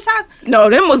those gunshots? No,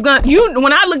 them was gun. You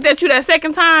when I looked at you that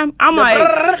second time, I'm like,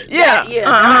 yeah, Yeah.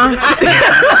 uh-huh.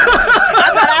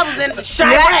 I thought I was in the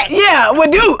Chirac. yeah,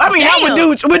 with dude. I mean, not with Damn.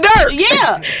 dude, with dirt.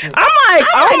 Yeah. I'm like,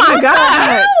 oh like, my what the god.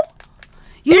 hell?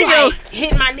 You Here you like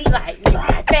hitting my knee like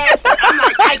drive faster. I'm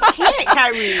like, I can't,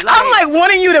 Kyrie. I'm like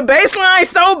wanting you to baseline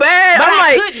so bad. But I'm I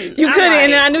like, couldn't. you I'm couldn't, like-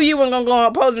 and then I knew you weren't gonna go on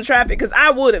opposing traffic because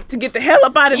I would have to get the hell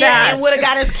up out of yeah, there. and would have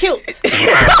got us killed.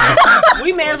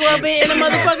 We may as well be in the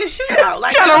motherfucking shootout.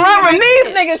 Like Trying to run from these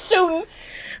niggas shooting.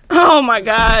 Oh my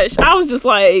gosh, I was just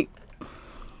like,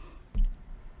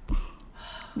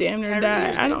 damn near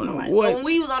died. I don't know So what. when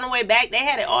we was on the way back, they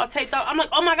had it all taped off. I'm like,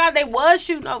 oh my god, they was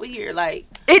shooting over here. Like,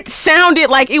 It sounded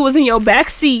like it was in your back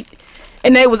seat,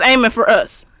 and they was aiming for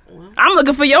us. I'm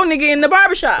looking for your nigga in the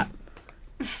barbershop.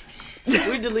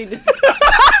 we deleted.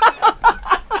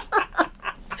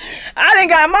 I done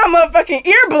got my motherfucking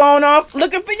ear blown off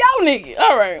looking for your nigga.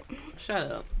 All right.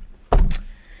 Shut up.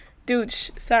 Dude,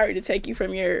 sorry to take you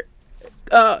from your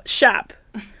shop.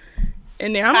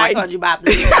 And then I'm I like, called you Bob.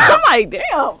 I'm like,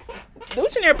 damn.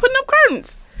 Dude in there putting up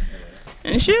curtains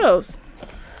and shelves.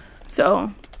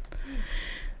 So,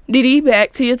 Didi,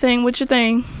 back to your thing with your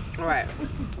thing. All right.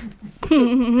 I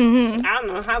don't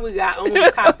know how we got on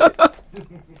this topic.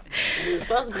 We were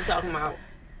supposed to be talking about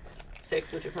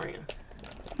sex with your friend.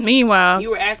 Meanwhile, You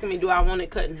were asking me, do I want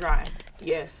it cut and dry?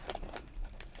 Yes.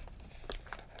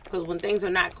 Because when things are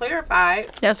not clarified,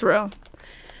 that's real.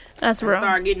 That's real.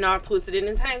 start getting all twisted and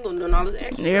entangled and doing all this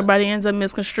extra Everybody ends up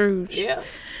misconstrued. stuff. Yeah,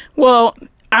 Well,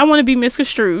 I want to be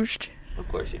misconstrued. of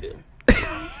course you do.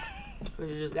 Because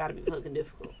you just got to be fucking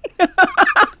difficult.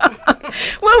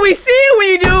 Well, we see it when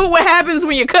you do what happens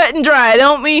when you cut and dry,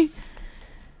 don't we?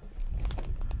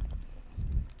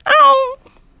 Oh,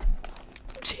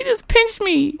 she just pinched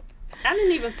me. I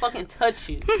didn't even fucking touch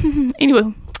you.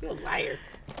 Anyway, You're a liar.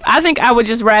 I think I would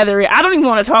just rather it. I don't even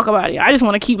want to talk about it. I just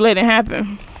want to keep letting it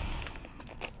happen.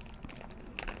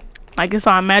 Like it's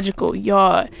all magical.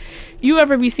 Y'all, you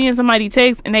ever be seeing somebody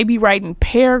text and they be writing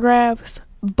paragraphs,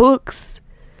 books,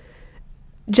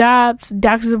 jobs,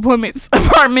 doctor's appointments,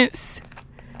 apartments?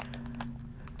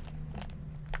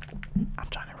 I'm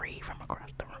trying to read from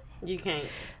across the room. You can't.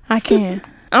 I can't.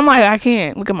 I'm like, I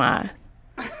can't. Look at my eyes.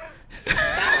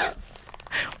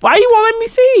 Why you won't let me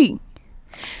see?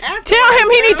 Tell him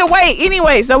he need to wait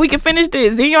anyway so we can finish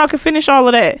this. Then y'all can finish all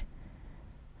of that.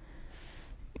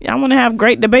 Y'all want to have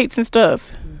great debates and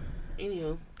stuff.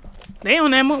 Anywho. They on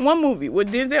that one movie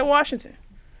with Denzel Washington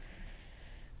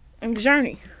and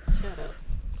Journey. Shut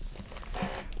up.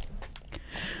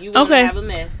 You want to Okay. have a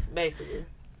mess, basically.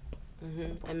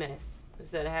 A mess.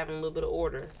 Instead of having a little bit of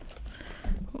order.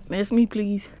 Ask me,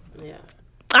 please. Yeah.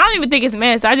 I don't even think it's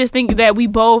mess. I just think that we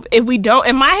both, if we don't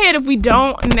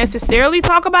necessarily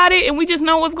talk about it and we just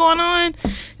know what's going on,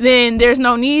 then there's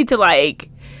no need to like.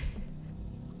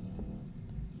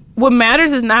 What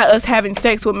matters is not us having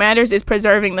sex. What matters is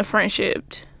preserving the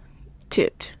friendship. The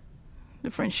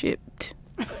friendship.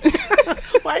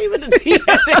 Why you with the T at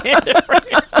the end of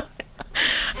friendship?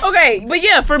 Okay, but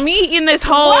yeah, for me in this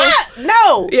whole What?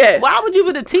 No. Yes. Why would you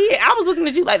put a T? I was looking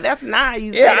at you like that's not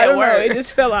you. yeah, say I that don't know. word. It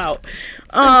just fell out.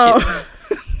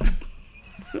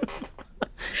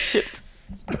 Shipped.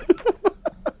 I'm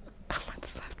about to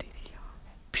slap Didi,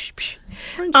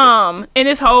 y'all. In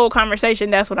this whole conversation,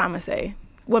 that's what I'm gonna say.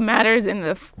 What matters in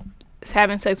the is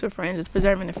having sex with friends is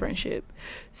preserving the friendship.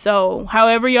 So,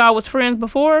 however y'all was friends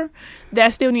before,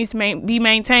 that still needs to be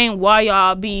maintained while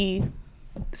y'all be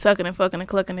sucking and fucking and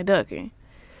clucking and ducking.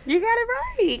 You got it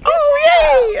right. Oh,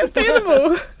 yay! It's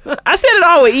terrible. I said it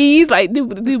all with ease, like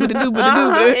doobada doobada doobada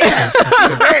doobada. Yeah.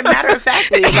 Very matter of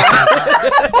factly about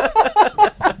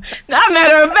it. Not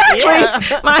matter of factly.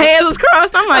 Yeah. My hands was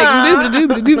crossed. I'm like doobada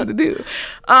doobada doobada doo.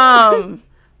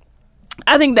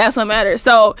 I think that's what matters.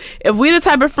 So if we the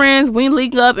type of friends we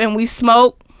link up and we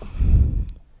smoke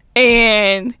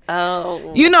and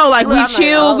you know, like we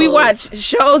chill, we watch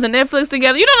shows and Netflix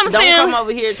together. You know what I'm saying? Don't come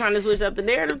over here trying to switch up the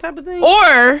narrative type of thing.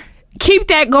 Or keep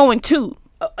that going too.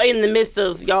 In the midst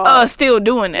of y'all Still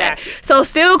doing that. Gotcha. So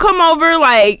still come over,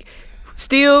 like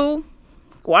still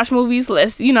watch movies.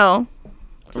 Let's smoke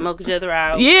each other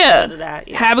out. Yeah.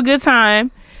 Have a good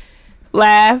time.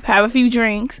 Laugh, have a few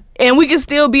drinks, and we can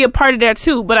still be a part of that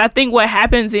too. But I think what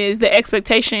happens is the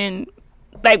expectation,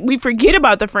 like we forget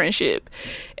about the friendship,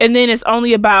 and then it's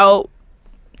only about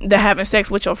the having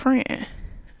sex with your friend.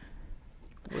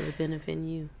 Will it benefit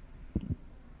you?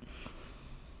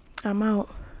 I'm out.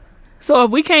 So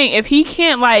if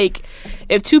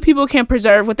two people can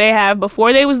preserve what they have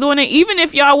before they was doing it, even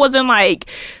if y'all wasn't like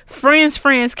friends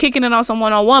kicking it on some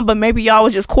one-on-one, but maybe y'all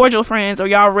was just cordial friends or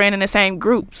y'all ran in the same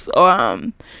groups,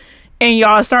 and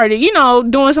y'all started,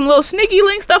 doing some little sneaky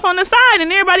link stuff on the side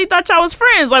and everybody thought y'all was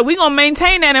friends. Like, we gonna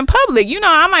maintain that in public.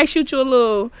 I might shoot you a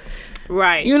little,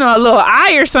 right? A little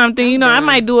eye or something. I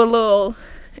might do a little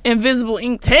invisible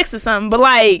ink text or something, but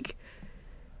like,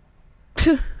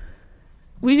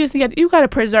 you got to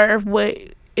preserve what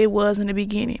it was in the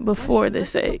beginning before the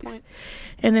sex.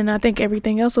 And then I think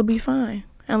everything else will be fine.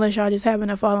 Unless y'all just having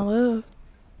to fall in love.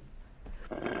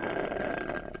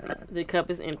 The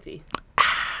cup is empty.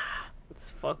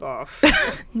 Let's fuck off.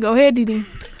 Go ahead, Didi.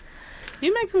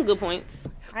 You make some good points.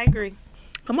 I agree.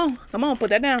 Come on.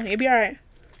 Put that down. You'll be all right.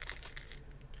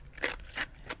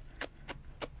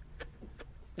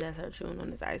 That's her chewing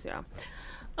on this ice, y'all.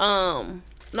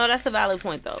 No, that's a valid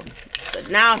point, though. But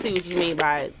now I see what you mean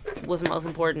by what's most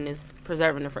important is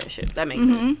preserving the friendship. That makes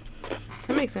sense.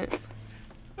 That makes sense.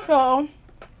 So,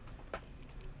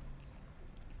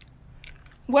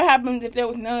 what happens if there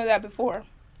was none of that before?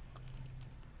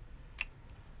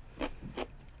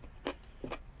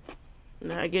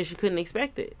 No, I guess you couldn't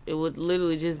expect it. It would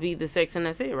literally just be the sex and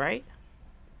that's it, right?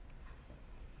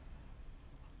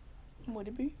 Would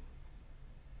it be?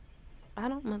 I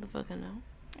don't motherfucking know.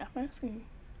 I'm asking you.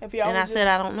 If y'all and I said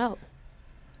I don't know.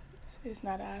 It's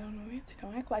not I don't know answer.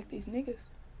 Don't act like these niggas.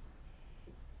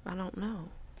 I don't know.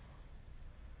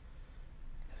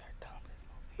 Because her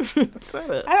dumb. Shut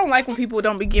up. I don't like when people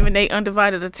don't be giving their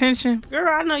undivided attention.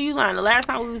 Girl, I know you lying. The last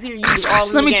time we was here, you was all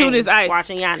in Let the me chew game this ice.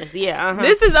 watching Giannis. Yeah,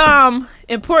 This is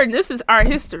important. This is our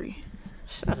history.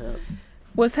 Shut up.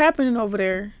 What's happening over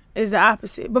there is the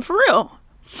opposite. But for real,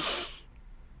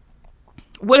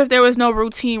 what if there was no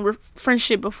routine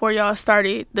friendship before y'all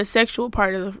started the sexual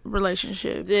part of the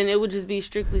relationship? Then it would just be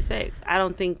strictly sex. I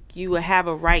don't think you would have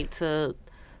a right to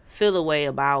feel a way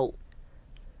about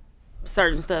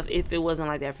certain stuff if it wasn't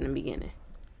like that from the beginning.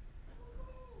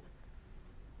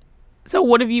 So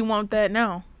what if you want that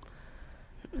now?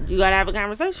 You gotta have a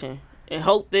conversation and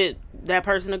hope that that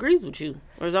person agrees with you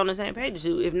or is on the same page as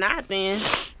you. If not, then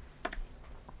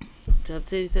tough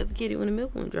titty set the kitty when the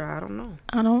milk went dry. I don't know.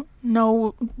 I don't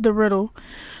know the riddle.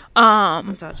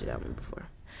 I've taught you that one before.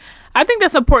 I think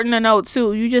that's important to know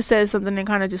too. You just said something that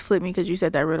kind of just slipped me because you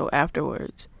said that riddle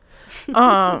afterwards.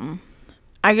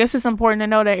 I guess it's important to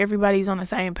know that everybody's on the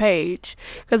same page,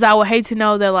 because I would hate to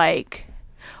know that, like,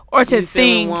 or to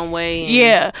think one way,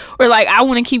 yeah, or like I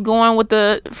want to keep going with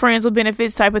the friends with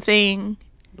benefits type of thing,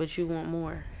 but you want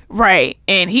more, right?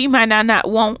 And he might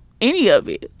not want any of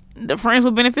it, the friends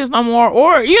with benefits no more,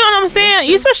 or you know what I'm saying?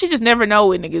 You especially just never know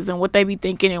with niggas and what they be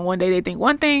thinking, and one day they think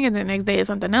one thing and the next day it's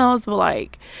something else. But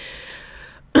like,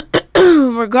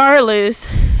 regardless,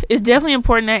 it's definitely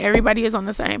important that everybody is on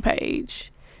the same page.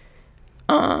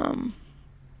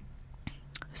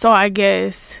 So I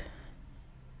guess,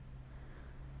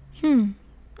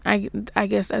 I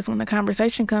guess that's when the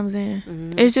conversation comes in.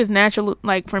 Mm-hmm. It's just natural.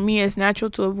 Like for me, it's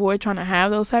natural to avoid trying to have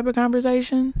those type of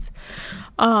conversations.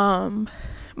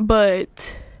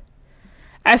 But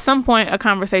at some point, a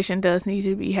conversation does need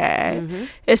to be had,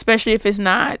 especially if it's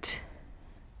not.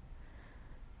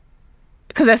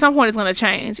 Because at some point it's going to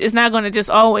change. It's not going to just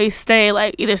always stay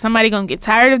like either somebody going to get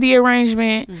tired of the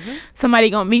arrangement, somebody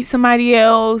going to meet somebody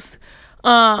else,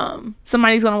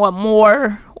 somebody's going to want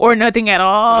more or nothing at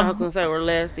all. I was going to say or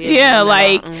less. Yeah,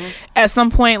 like at some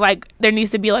point like there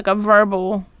needs to be like a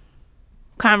verbal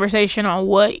conversation on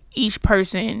what each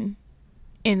person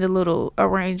in the little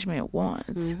arrangement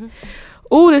wants.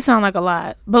 Ooh, this sounds like a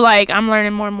lot. But like I'm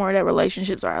learning more and more that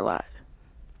relationships are a lot.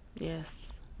 Yes.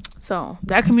 So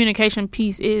that communication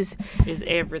piece is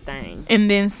everything, and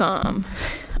then some.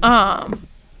 What else?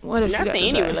 Not you got to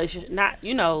any say? relationship, not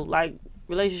like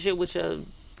relationship with your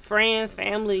friends,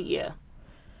 family. Yeah,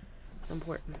 it's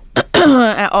important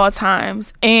at all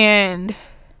times. And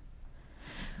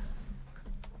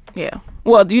yeah,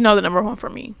 well, do you know the number one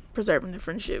for me? Preserving the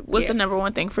friendship. What's the number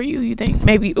one thing for you? You think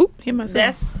maybe? Oop, hit myself.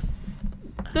 That's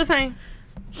the same.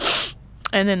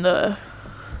 And then the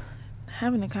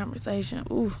having a conversation.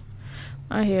 Ooh.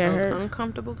 I hear her.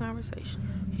 Uncomfortable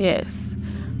conversation. Yes.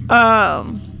 I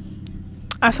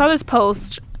saw this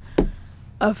post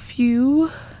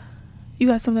you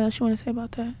got something else you want to say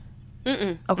about that?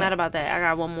 Okay. Not about that. I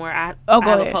got one more. I go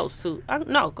have ahead. a post too.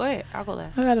 No, go ahead. I'll go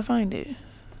last. I gotta find it.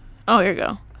 Oh, here you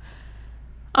go.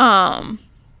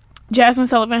 Jasmine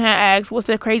Sullivan had asked, what's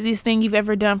the craziest thing you've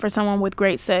ever done for someone with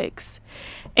great sex?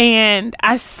 And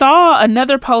I saw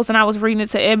another post and I was reading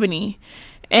it to Ebony.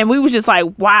 And we was just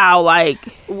like, wow, like...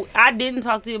 I didn't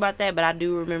talk to you about that, but I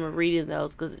do remember reading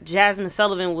those because Jasmine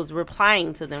Sullivan was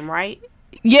replying to them, right?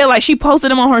 Yeah, like she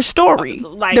posted them on her story. So,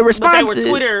 like, the responses. But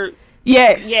they were Twitter...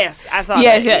 Yes. Yes, I saw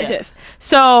that. Yes.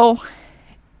 So,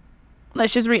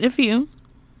 let's just read a few.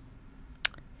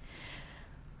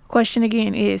 Question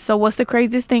again is, so what's the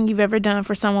craziest thing you've ever done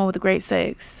for someone with great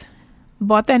sex?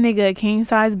 Bought that nigga a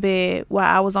king-size bed while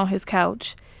I was on his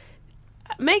couch.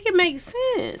 Make it make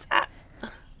sense.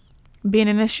 Been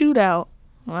in a shootout.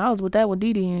 Well, I was with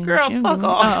Didi. Girl, fuck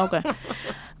off. Oh, okay.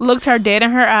 Looked her dead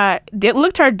in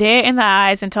the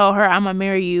eyes and told her, "I'm gonna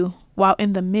marry you," while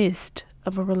in the midst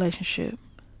of a relationship.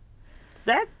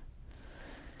 That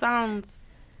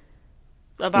sounds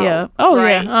about right. Yeah.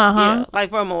 Yeah, like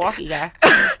for a Milwaukee guy.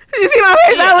 You see my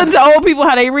face? I listen to old people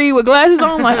how they read with glasses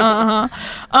on. Like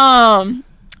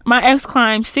my ex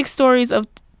climbed 6 stories of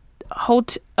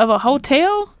a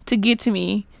hotel to get to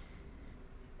me.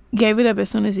 Gave it up as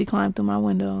soon as he climbed through my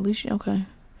window. At least, okay.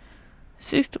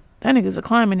 That nigga's a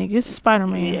climbing nigga. It's a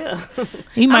Spider-Man. Yeah.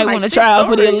 He might want to try out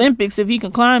for the Olympics if he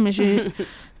can climb and shit.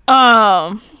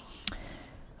 Told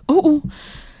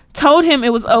him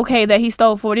it was okay that he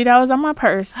stole $40 on my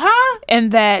purse. Huh?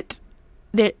 And that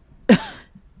there...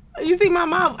 You see my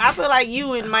mom? I feel like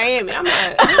you in Miami. I'm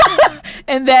like...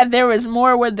 And that there was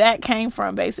more where that came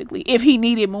from, basically, if he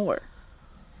needed more.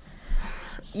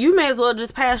 You may as well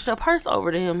just pass your purse over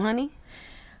to him, honey.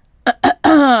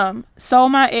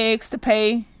 Sold my eggs to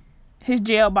pay his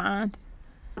jail bond.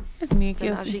 It's me and So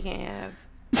now Kelsey. she can't have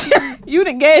You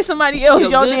done gave somebody else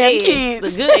your good damn eggs,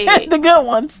 kids. the good eggs. The good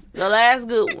ones. the last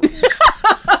good one.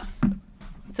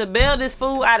 To bail this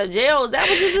fool out of jail? Is that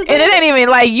what you just said? And it ain't even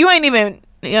like you ain't even.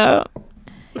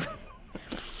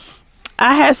 I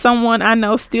had someone I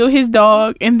know steal his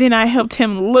dog, and then I helped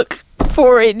him look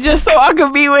for it just so I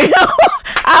could be with him.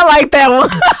 I like that one.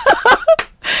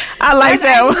 I like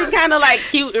that one. Kind of like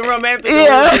cute and romantic.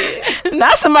 Yeah,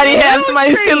 not somebody have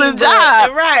somebody steal his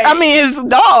job. Right. I mean, his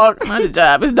dog, not his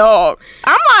job, his dog.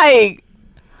 I'm like,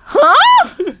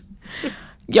 huh?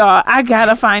 Y'all, I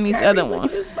gotta find these other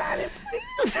ones. He's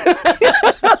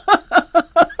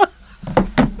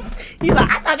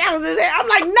like, I thought that was his head. I'm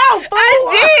like, no, fool.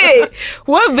 I did.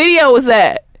 What video was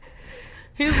that?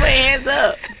 He was putting hands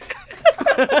up.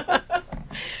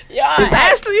 Y'all,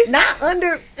 Ashley, not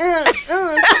under.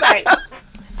 She's like,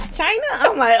 China.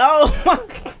 I'm like, oh my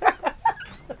god.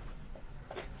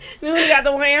 Then he got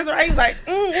the hands right. He's like,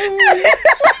 Ow,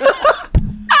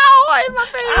 in my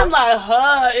face. I'm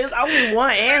like, it's only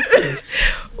one answer.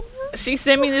 She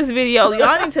sent me this video.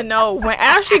 Y'all need to know when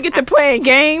Ashley get to playing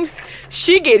games,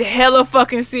 she get hella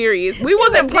fucking serious. We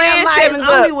wasn't playing sevens up.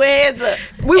 Only with heads up.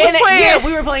 We was playing. Yeah,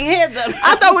 we were playing heads up.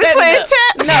 I thought we was playing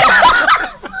taps. No.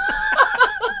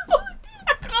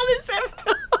 I call it 7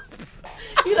 up.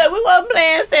 He's like, we wasn't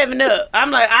playing 7 up.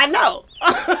 I'm like, I know.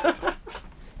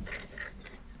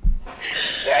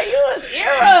 Girl, you was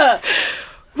era.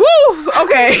 Woo.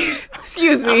 Okay.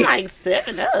 Excuse Excuse me. I'm like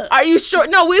 7 Up. Are you sure?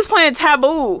 No, we was playing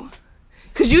Taboo.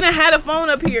 Cause you done had a phone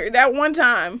up here that one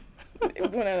time.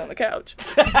 It went out on the couch.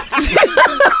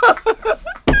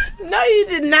 No, you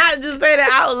did not just say that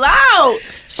out loud.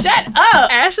 Shut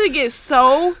up. Ashley gets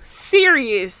so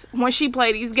serious when she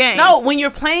play these games. No, when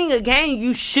you're playing a game,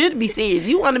 you should be serious.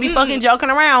 You want to be fucking joking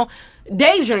around,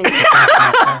 daydreaming.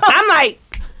 I'm like,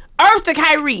 Earth to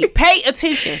Kyrie, pay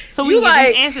attention so we you can get like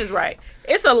these answers right.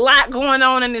 It's a lot going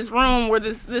on in this room where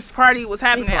this party was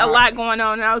happening. A lot going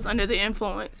on, and I was under the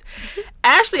influence.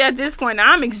 Ashley, at this point,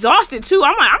 now I'm exhausted too.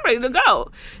 I'm like, I'm ready to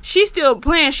go. She's still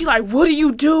playing. She like, what do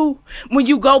you do when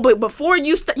you go? But before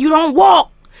you you don't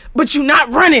walk, but you're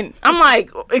not running. I'm like,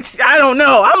 I don't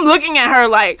know. I'm looking at her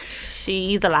like,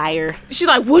 she's a liar. She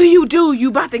like, what do? You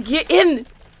about to get in.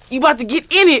 You about to get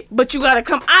in it, but you gotta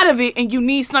come out of it, and you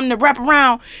need something to wrap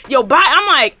around your body. I'm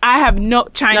like, I have no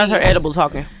Chinese. That's her edible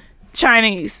talking.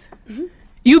 Chinese. Mm-hmm.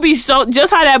 You be so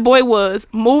just how that boy was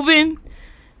moving.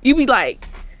 You be like,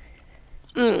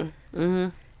 when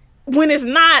it's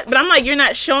not. But I'm like, you're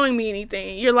not showing me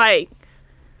anything. You're like,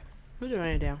 put your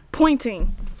hand down.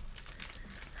 Pointing.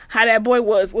 How that boy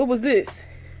was. What was this?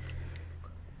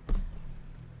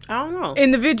 I don't know.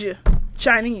 Individual.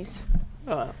 Chinese.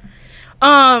 That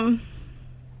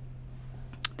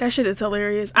shit is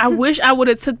hilarious. I wish I would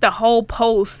have took the whole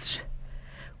post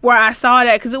where I saw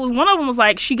that, because it was one of them was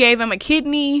like she gave him a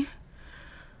kidney.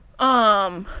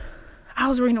 I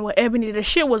was reading what Ebony. The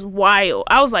shit was wild.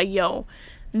 I was like, yo,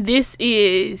 this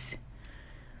is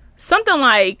something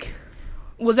like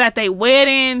was at their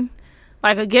wedding,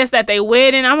 like a guest at their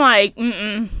wedding. I'm like, I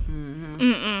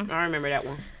remember that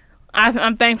one.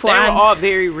 I'm thankful. They were all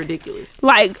very ridiculous.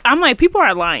 Like, I'm like, people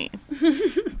are lying.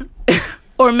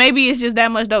 Or maybe it's just that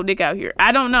much dope dick out here.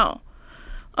 I don't know.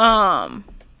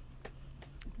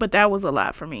 But that was a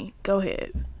lot for me. Go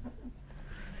ahead.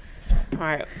 All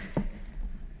right.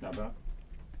 Not bad.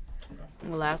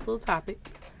 The last little topic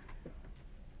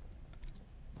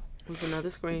was another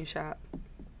screenshot.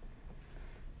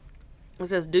 It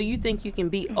says, do you think you can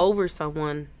be over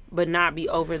someone but not be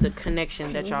over the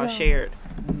connection that y'all shared?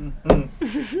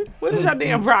 What is your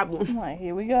damn problem? I'm like,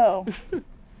 here we go.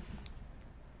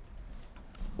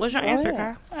 What's your answer,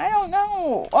 Kai? I don't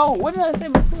know. Oh, what did I say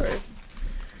before?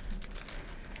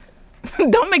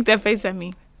 Don't make that face at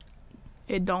me.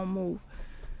 It don't move.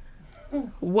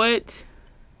 What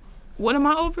am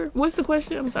I over? What's the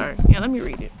question? I'm sorry. Yeah, let me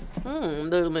read it.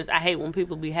 Little Miss, I hate when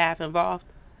people be half involved.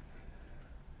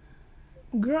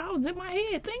 Girl, I was in my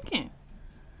head thinking.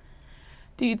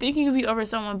 Do you think you could be over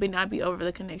someone but not be over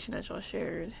the connection that y'all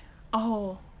shared?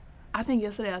 Oh, I think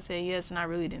yesterday I said yes and I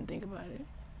really didn't think about it.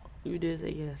 You did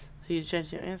say yes. So you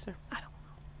changed your answer? I don't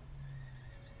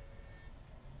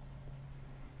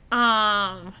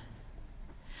know.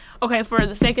 Okay, for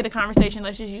the sake of the conversation,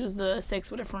 let's just use the sex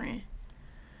with a friend.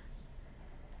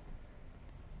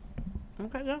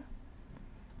 Okay, go.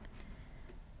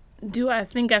 Do I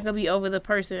think I could be over the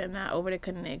person and not over the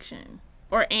connection?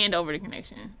 And over the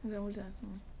connection. Is that what you're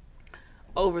asking?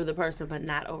 Over the person, but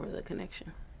not over the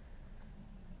connection.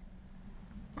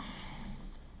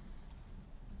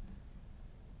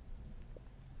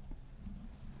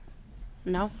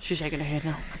 No? She's shaking her head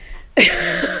no.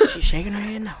 She's shaking her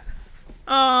head no.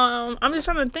 I'm just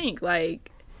trying to think,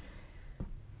 like,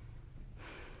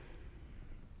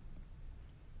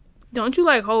 don't you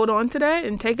like hold on to that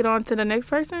and take it on to the next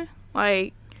person?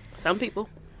 Like, some people.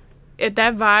 If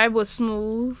that vibe was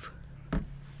smooth,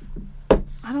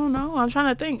 I don't know. I'm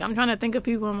trying to think. I'm trying to think of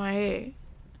people in my head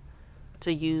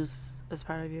to use as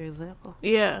part of your example.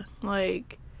 Yeah,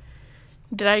 like,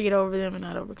 did I get over them and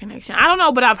not over connection? I don't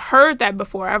know, but I've heard that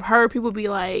before. I've heard people be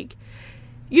like,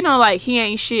 you know, like, he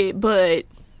ain't shit, but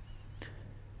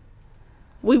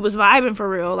we was vibing for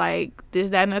real, like,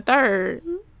 this, that, and the third.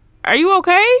 Are you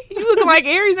okay? You looking like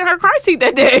Aries in her car seat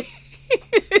that day.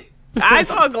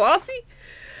 Eyes all glossy.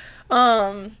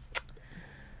 I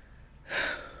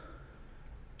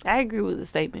agree with the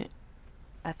statement.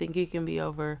 I think you can be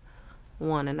over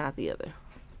one and not the other.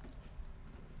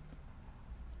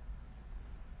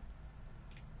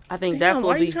 I think that's what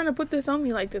why are you trying to put this on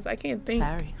me like this? I can't think.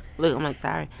 Sorry. Look, I'm like,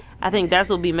 sorry. I think that's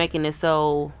what be making it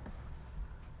so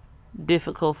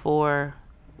difficult for,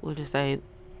 we'll just say,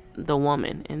 the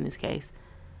woman in this case,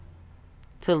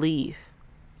 to leave.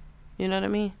 You know what I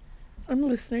mean? I'm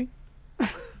listening. All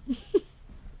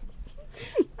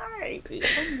right.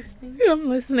 I'm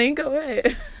listening. Go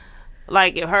ahead.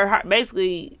 Like, if her heart,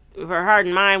 basically, if her heart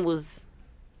and mind was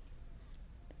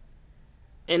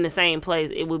in the same place,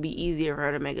 it would be easier for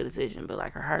her to make a decision. But,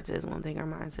 like, her heart says one thing, her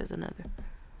mind says another.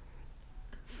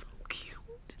 So cute.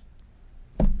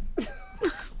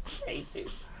 Hate you.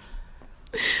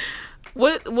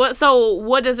 So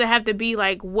what does it have to be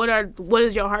like? What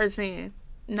is your heart saying?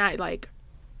 Not like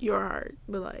your heart,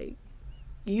 but like,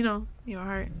 you know, your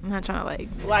heart. I'm not trying to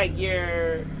like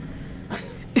you're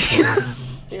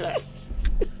like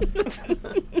Turn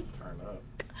up.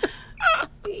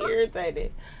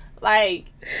 irritated. Like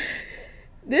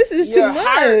this is your too much.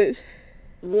 heart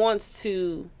wants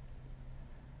to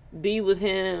be with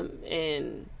him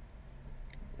and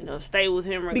stay with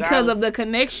him regardless. Because of the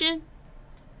connection.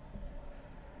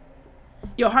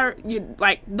 Your heart,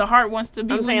 the heart wants to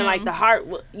be. I'm saying him. like the heart,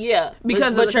 yeah,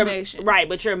 because of the your connection, right?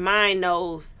 But your mind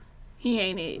knows he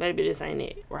ain't it. Maybe this ain't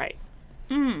it, right?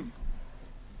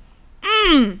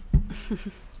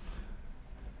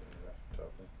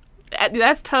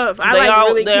 That's tough. They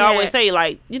always say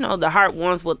the heart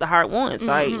wants what the heart wants,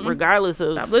 like regardless of.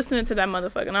 Stop listening to that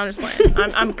motherfucker. I'm just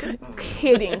playing. I'm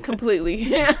kidding completely.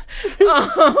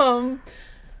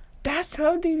 That's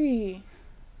so deep.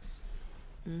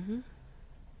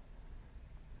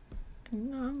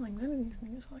 I'm like, none of these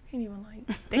niggas, so I can't even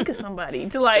think of somebody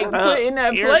to put in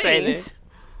that place.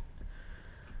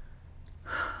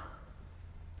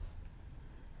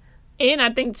 And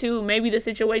I think too, maybe the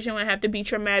situation would have to be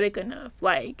traumatic enough,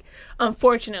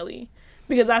 unfortunately,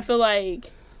 because I feel like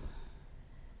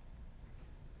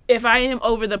if I am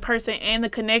over the person and the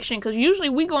connection, because usually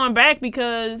we going back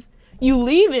because you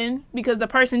leaving because the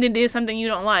person did something you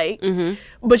don't like,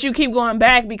 but you keep going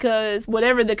back because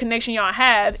whatever the connection y'all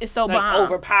have is so bomb.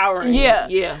 Overpowering.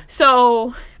 Yeah.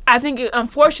 So I think,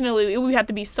 unfortunately, it would have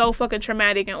to be so fucking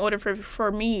traumatic in order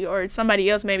for me or somebody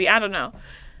else, maybe, I don't know,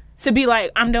 to be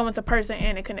like, I'm done with the person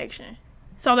and the connection.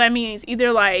 So that means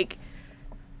either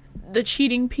the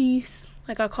cheating piece,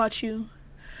 I caught you.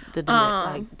 The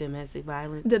domestic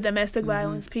violence. The domestic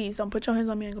violence piece. Don't put your hands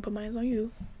on me. I'm gonna put my hands on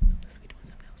you. Let's be doing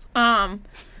something else.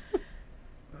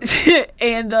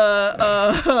 And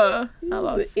I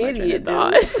lost my train of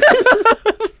thought.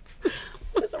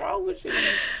 What's wrong with you?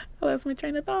 I lost my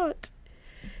train of thought.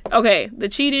 Okay, the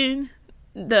cheating,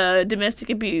 the domestic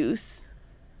abuse,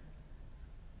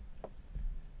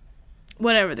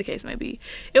 whatever the case may be.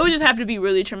 It would just have to be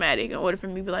really traumatic in order for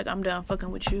me to be like, I'm done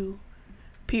fucking with you.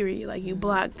 Period. You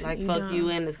blocked. You fuck done. You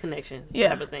and this connection. Yeah.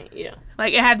 Type of thing. Yeah.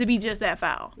 It had to be just that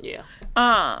foul. Yeah.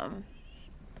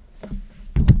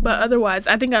 But otherwise,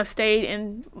 I think I've stayed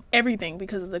in everything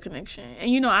because of the connection.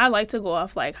 And I like to go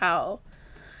off how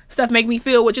stuff make me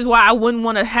feel, which is why I wouldn't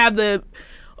want to have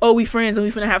we friends and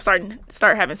we finna have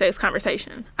start having sex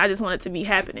conversation. I just want it to be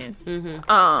happening.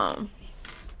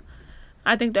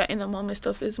 I think that in the moment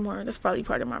stuff is that's probably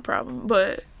part of my problem.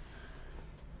 But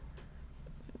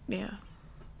yeah.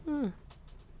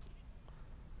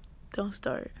 Don't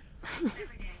start.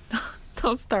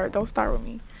 Don't start with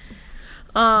me.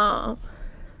 I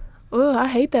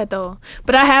hate that though.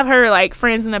 But I have heard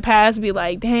friends in the past be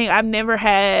like, dang, I've never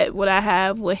had what I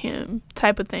have with him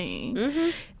type of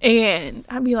thing. And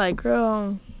I'd be like,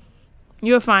 girl,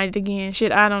 you'll find it again.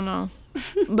 Shit, I don't know.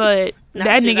 But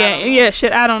that nigga,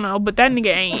 shit, I don't know. But that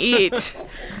nigga ain't it.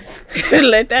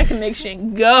 Let that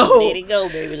connection go. Let it go,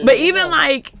 baby. But even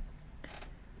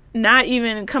not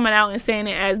even coming out and saying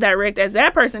it as direct as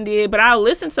that person did, but I'll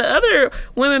listen to other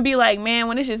women be like, man,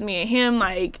 when it's just me and him,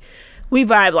 we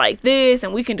vibe like this,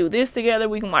 and we can do this together,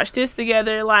 we can watch this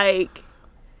together,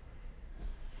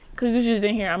 because Dutra's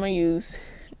in here, I'm gonna use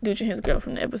Dutra and his girl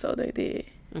from the episode they did.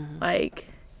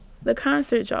 The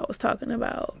concert y'all was talking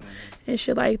about and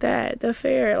shit like that, the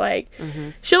fair,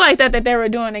 shit like that they were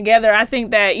doing together. I think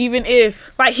that even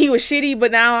if he was shitty,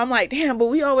 but now I'm like, damn, but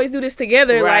we always do this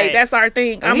together. Right. That's our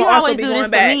thing. I'm gonna also be going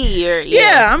back.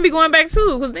 Yeah, I'm gonna be going back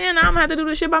too, because then I'm gonna have to do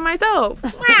this shit by myself.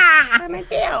 By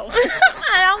myself.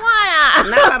 I don't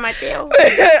wanna. Not by myself.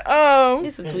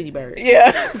 It's a Tweety bird.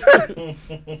 Yeah.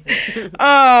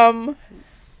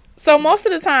 So most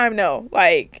of the time, no.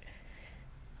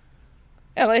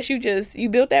 Unless you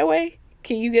built that way,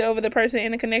 can you get over the person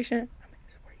in the connection?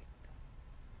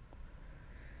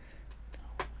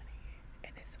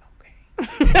 And it's okay.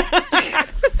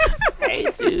 I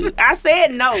hate you. I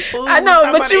said no, fool. I know,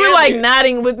 but you were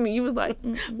nodding with me. You was like,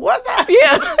 what's up?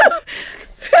 Yeah.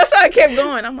 That's why I kept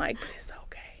going. I'm like, but it's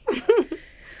okay.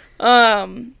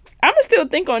 I'ma still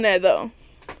think on that though.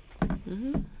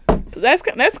 Cause that's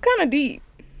kind of deep.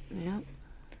 Yeah.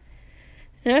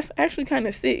 And that's actually kind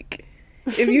of sick.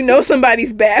 If you know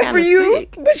somebody's bad for you,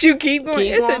 sick. But you keep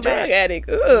going. It's a drug addict.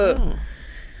 Ugh.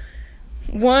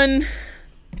 One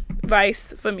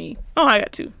vice for me. Oh, I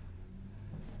got two.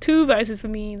 Two vices for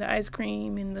me: the ice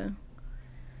cream and the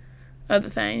other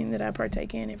thing that I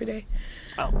partake in every day.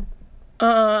 Oh.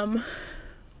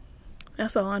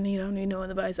 That's all I need. I don't need no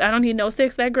other vice. I don't need no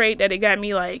sex that great that it got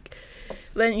me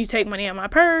letting you take money out of my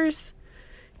purse,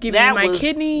 giving me my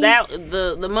kidney.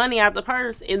 The money out the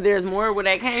purse, and there's more where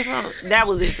that came from. That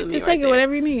was it for me. Just right take it there.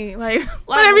 whatever you need. Like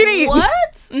whatever you need.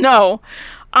 What? No.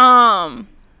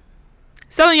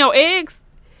 Selling your eggs,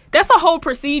 that's a whole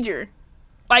procedure.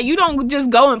 Like, you don't just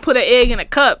go and put an egg in a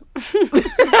cup. Put an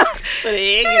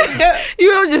egg in a cup.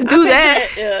 You don't just do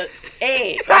that.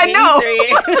 Egg. I know.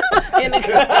 In a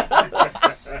cup.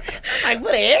 Like,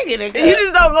 put an egg in a cup. You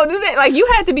just don't go do that. Like, you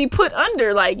had to be put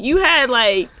under. Like, you had,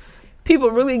 like, people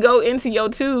really go into your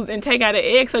tubes and take out an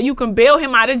egg so you can bail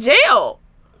him out of jail.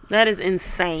 That is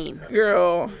insane.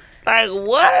 Girl. Like,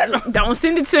 what? Don't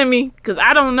send it to me, because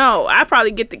I don't know. I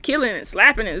probably get the killing and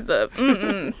slapping and stuff.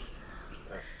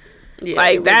 Yeah,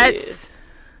 like, that's...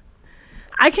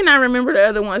 I cannot remember the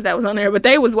other ones that was on there, but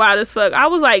they was wild as fuck. I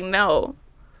was like, no.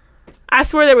 I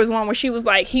swear there was one where she was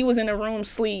like, he was in the room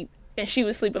sleep, and she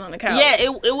was sleeping on the couch. Yeah,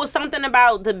 it was something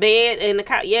about the bed and the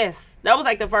couch. Yes. That was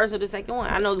like the first or the second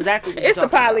one. I know exactly what It's you're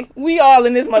the talking poly. about. We all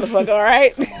in this motherfucker, all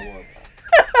right?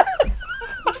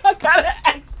 I gotta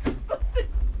ask you something.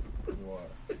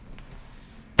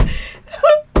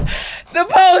 The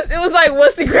post, it was like,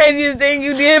 what's the craziest thing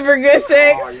you did for good Oh,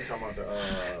 sex? you talking about the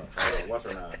what's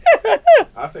her name?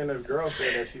 I seen this girl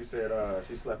say that she said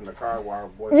she slept in the car while her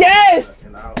boyfriend Yes!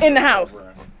 was In the house.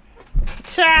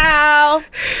 Child.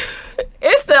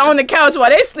 It's the on the couch while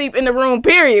they sleep in the room,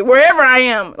 period. Wherever I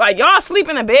am. Like, y'all sleep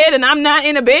in the bed and I'm not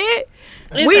in the bed.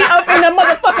 We up in the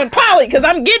motherfucking poly, because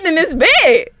I'm getting in this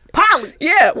bed. Poly.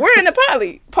 Yeah, we're in the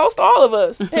poly. Post all of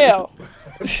us. Hell.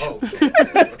 Get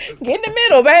in the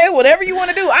middle, babe. Whatever you want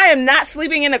to do. I am not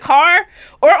sleeping in the car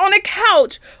or on the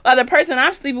couch while the person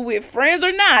I'm sleeping with, friends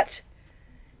or not,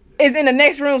 is in the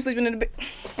next room sleeping in the bed.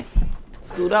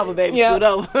 Scoot over, baby. Yeah. Scoot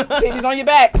over. Titties on your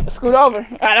back. Scoot over.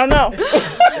 I don't know.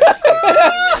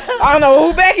 I don't know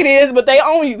who back it is, but they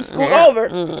own you. Scoot over.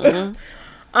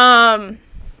 Mm-hmm.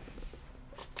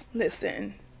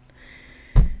 Listen.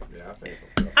 Yeah, I seen some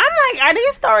stuff. I'm like, are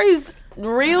these stories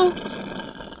real?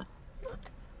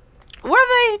 Were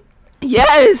they?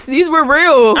 Yes, these were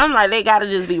real. I'm like, they gotta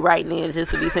just be writing in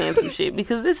just to be saying some shit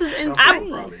because this is insane.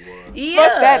 Probably was. Yeah.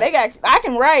 Fuck that. I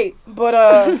can write, but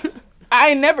I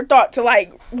ain't never thought to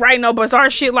like write no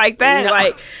bizarre shit like that. No.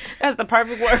 Like, That's the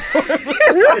perfect word for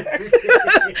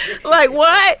it. like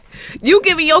what? You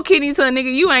giving your kidney to a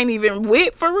nigga you ain't even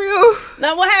with for real?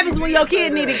 Now, what happens when your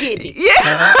kid need a kidney?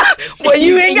 Yeah. Well,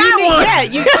 you ain't got need, one. Yeah,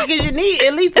 because you need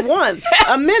at least one,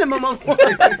 a minimum of one.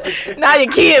 Now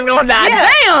your kid's gonna die. Yeah.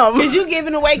 Damn. Because you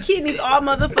giving away kidneys all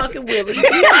motherfucking willy.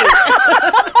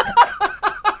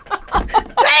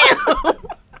 Damn.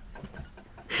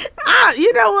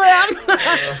 You know what?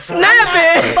 I'm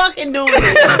Snapping. fucking doing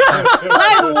it.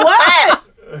 Like what?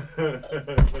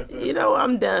 You know,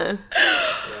 I'm done.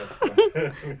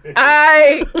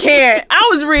 I can't. I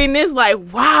was reading this like,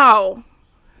 wow.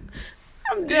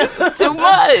 I'm This done. is too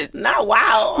much. Not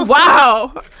wow.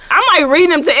 Wow. I might read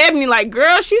them to Ebony like,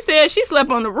 girl, she said she slept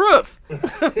on the roof.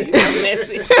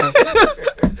 Messy.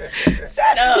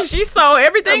 Shut up. She sold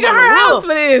everything in I'm on her the house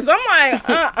roof. for this. I'm like,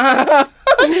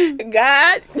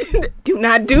 God, do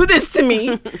not do this to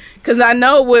me. Because I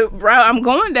know what route I'm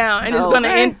going down. And it's going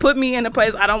Okay. to put me in a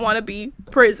place I don't want to be,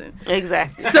 prison.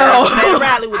 Exactly. So- Better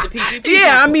rally with the PPP.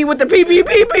 Yeah, I mean with the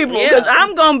PPP people. Yeah. Because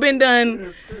I'm going to be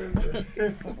done.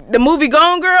 The movie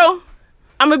Gone Girl,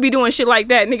 I'm going to be doing shit like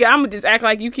that. Nigga, I'm going to just act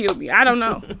like you killed me. I don't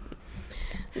know.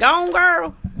 Gone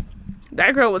girl.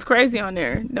 That girl was crazy on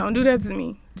there. Don't do that to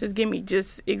me. Just give me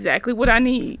just exactly what I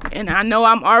need. And I know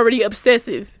I'm already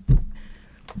obsessive.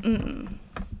 I'm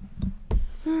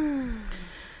going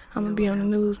to be on the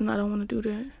news and I don't want to do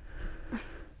that.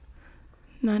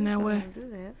 Not in that way. Do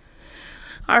that.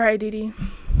 All right, Didi.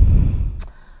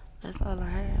 That's all I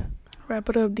had. Wrap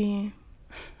it up then.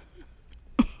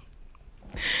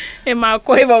 In my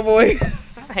Quavo voice.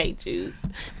 I hate you.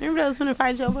 Remember that was when I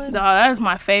fight your butt? No, that's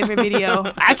my favorite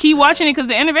video. I keep watching it because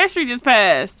the anniversary just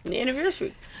passed. The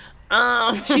anniversary.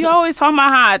 She always talking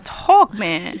about how I talk,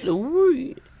 man.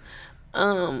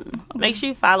 Make sure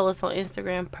you follow us on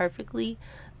Instagram perfectly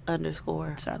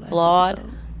 _ Sorry, last flawed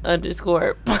episode.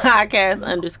 _ podcast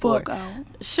 _ Fuck out.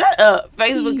 Shut up.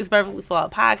 Facebook is perfectly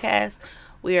flawed podcast.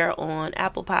 We are on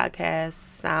Apple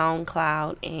Podcasts,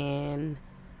 SoundCloud, and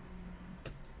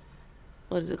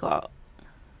what is it called?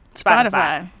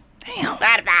 Spotify. Damn.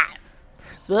 Spotify.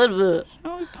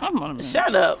 Oh, come on, man.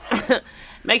 Shut up.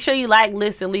 Make sure you like,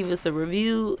 listen, leave us a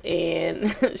review,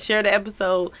 and share the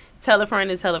episode. Tell a friend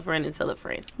and tell a friend and tell a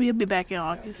friend. We'll be back in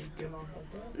August.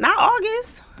 Not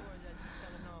August.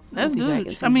 That's We'll be back in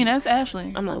good. 2 I mean, weeks. that's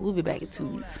Ashley. I'm like, we'll be back in 2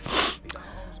 weeks.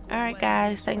 All right,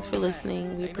 guys. Thanks for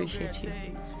listening. We appreciate you.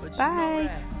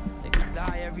 Bye.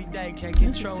 Die every day, can't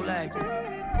control that.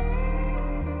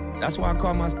 That's why I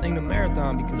call my thing the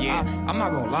marathon, because I'm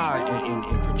not gonna lie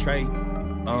and portray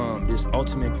this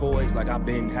ultimate poise like I've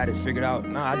had it figured out.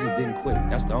 Nah, I just didn't quit.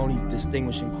 That's the only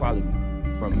distinguishing quality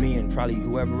from me and probably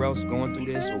whoever else going through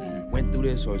this or went through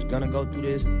this or is gonna go through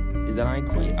this, is that I ain't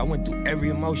quit. I went through every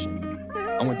emotion.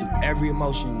 I went through every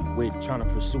emotion with trying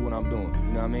to pursue what I'm doing.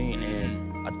 You know what I mean?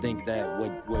 And I think that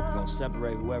what gonna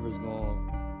separate whoever's gonna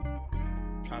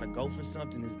try to go for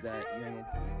something is that you ain't gonna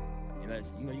quit.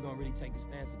 Unless, you're gonna really take the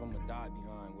stance if I'm gonna die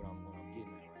behind